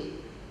city.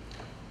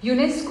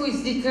 UNESCO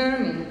is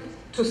determined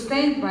to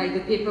stand by the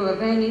people of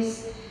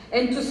Venice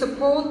and to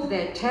support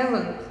their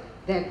talent,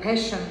 their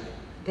passion,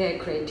 their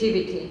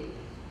creativity.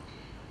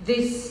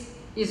 This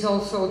is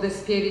also the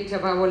spirit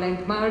of our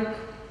landmark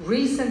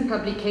recent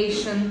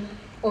publication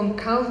on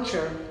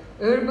culture,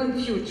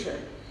 urban future,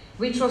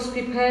 which was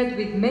prepared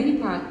with many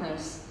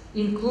partners,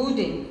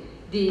 including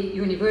the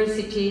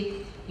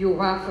University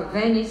UVA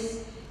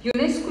Venice,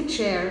 UNESCO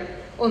Chair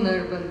on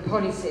Urban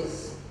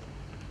Policies.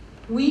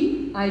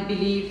 We, I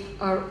believe,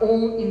 are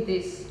all in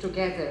this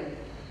together,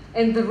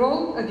 and the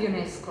role of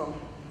UNESCO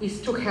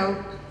is to help,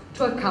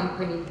 to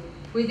accompany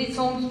with its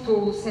own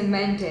tools and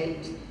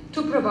mandate,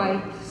 to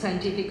provide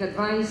scientific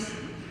advice,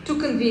 to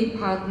convene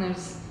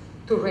partners,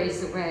 to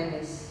raise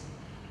awareness.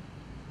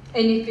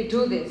 And if we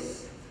do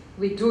this,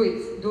 we do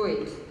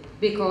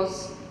it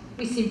because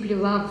we simply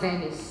love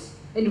Venice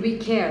and we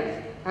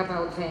care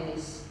about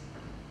Venice.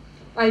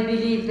 I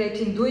believe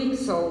that in doing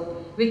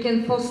so, we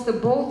can foster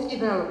both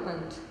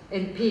development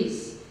and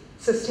peace,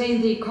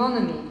 sustain the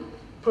economy,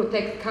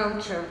 protect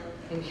culture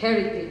and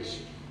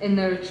heritage, and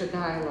nurture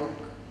dialogue.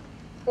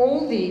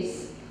 All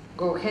these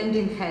go hand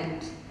in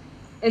hand.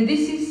 And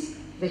this is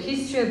the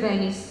history of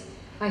Venice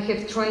I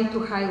have tried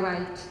to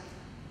highlight,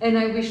 and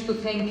I wish to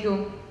thank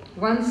you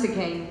once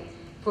again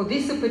for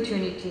this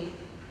opportunity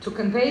to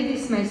convey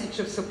this message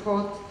of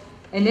support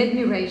and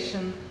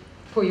admiration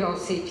for your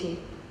city.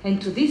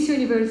 And to this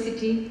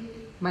university,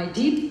 my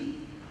deep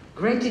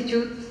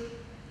gratitude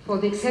for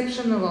the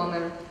exceptional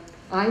honor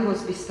I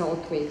was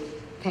bestowed with.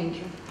 Thank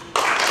you.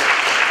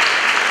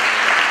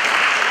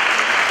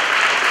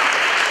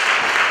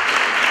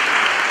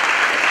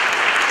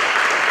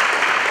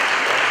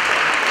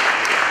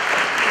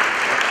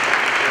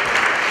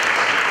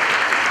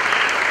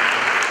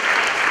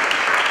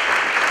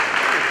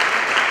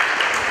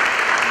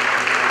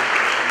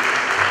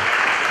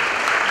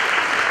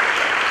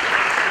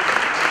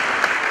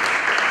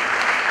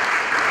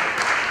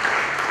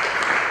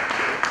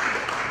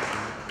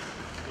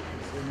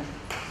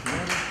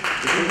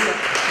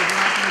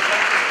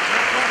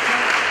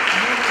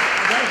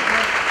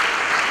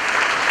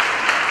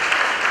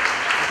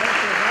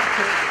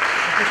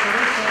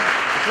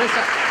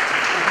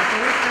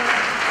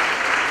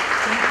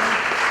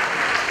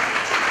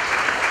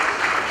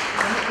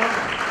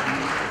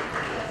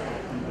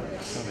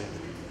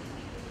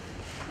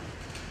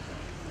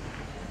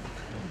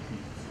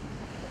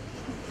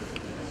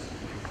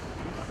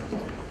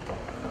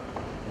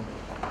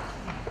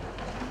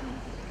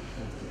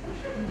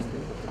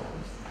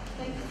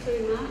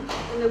 very much.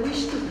 And I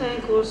wish to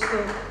thank also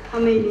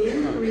Amelie,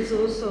 who is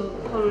also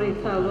Honorary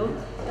Fellow,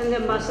 and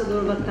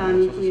Ambassador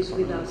Vatani, who is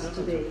with us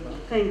today.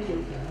 Thank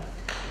you.